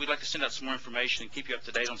address, we'd like to send out some more information and keep you up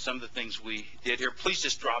to date on some of the things we did here. Please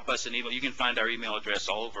just drop us an email. You can find our email address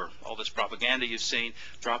all over all this propaganda you've seen.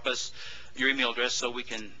 Drop us your email address so we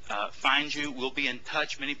can find you. We'll be in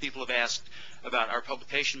touch. Many people have asked about our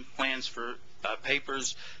publication plans for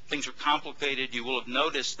papers. Things are complicated. You will have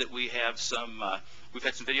noticed that we have we've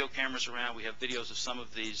had some video cameras around. We have videos of some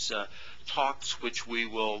of these talks, which we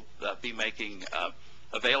will be making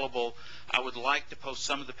available. I would like to post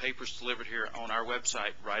some of the papers delivered here on our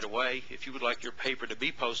website right away. If you would like your paper to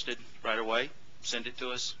be posted right away, send it to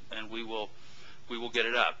us, and we will get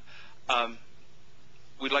it up.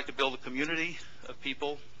 We'd like to build a community of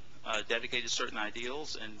people dedicated to certain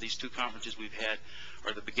ideals, and these two conferences we've had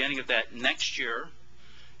are the beginning of that. Next year,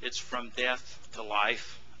 it's From Death to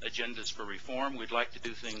Life, Agendas for Reform. We'd like to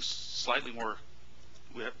do things slightly more,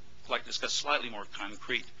 we'd like to discuss slightly more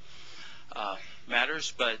concrete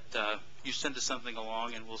matters, but you send us something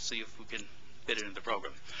along and we'll see if we can fit it into the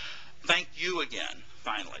program. Thank you again,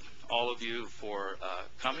 finally, all of you for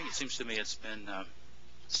coming. It seems to me it's been a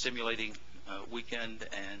stimulating weekend,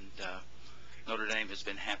 and Notre Dame has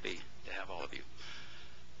been happy to have all of you.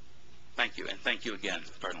 Thank you, and thank you again,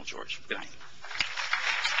 Cardinal George. Good night.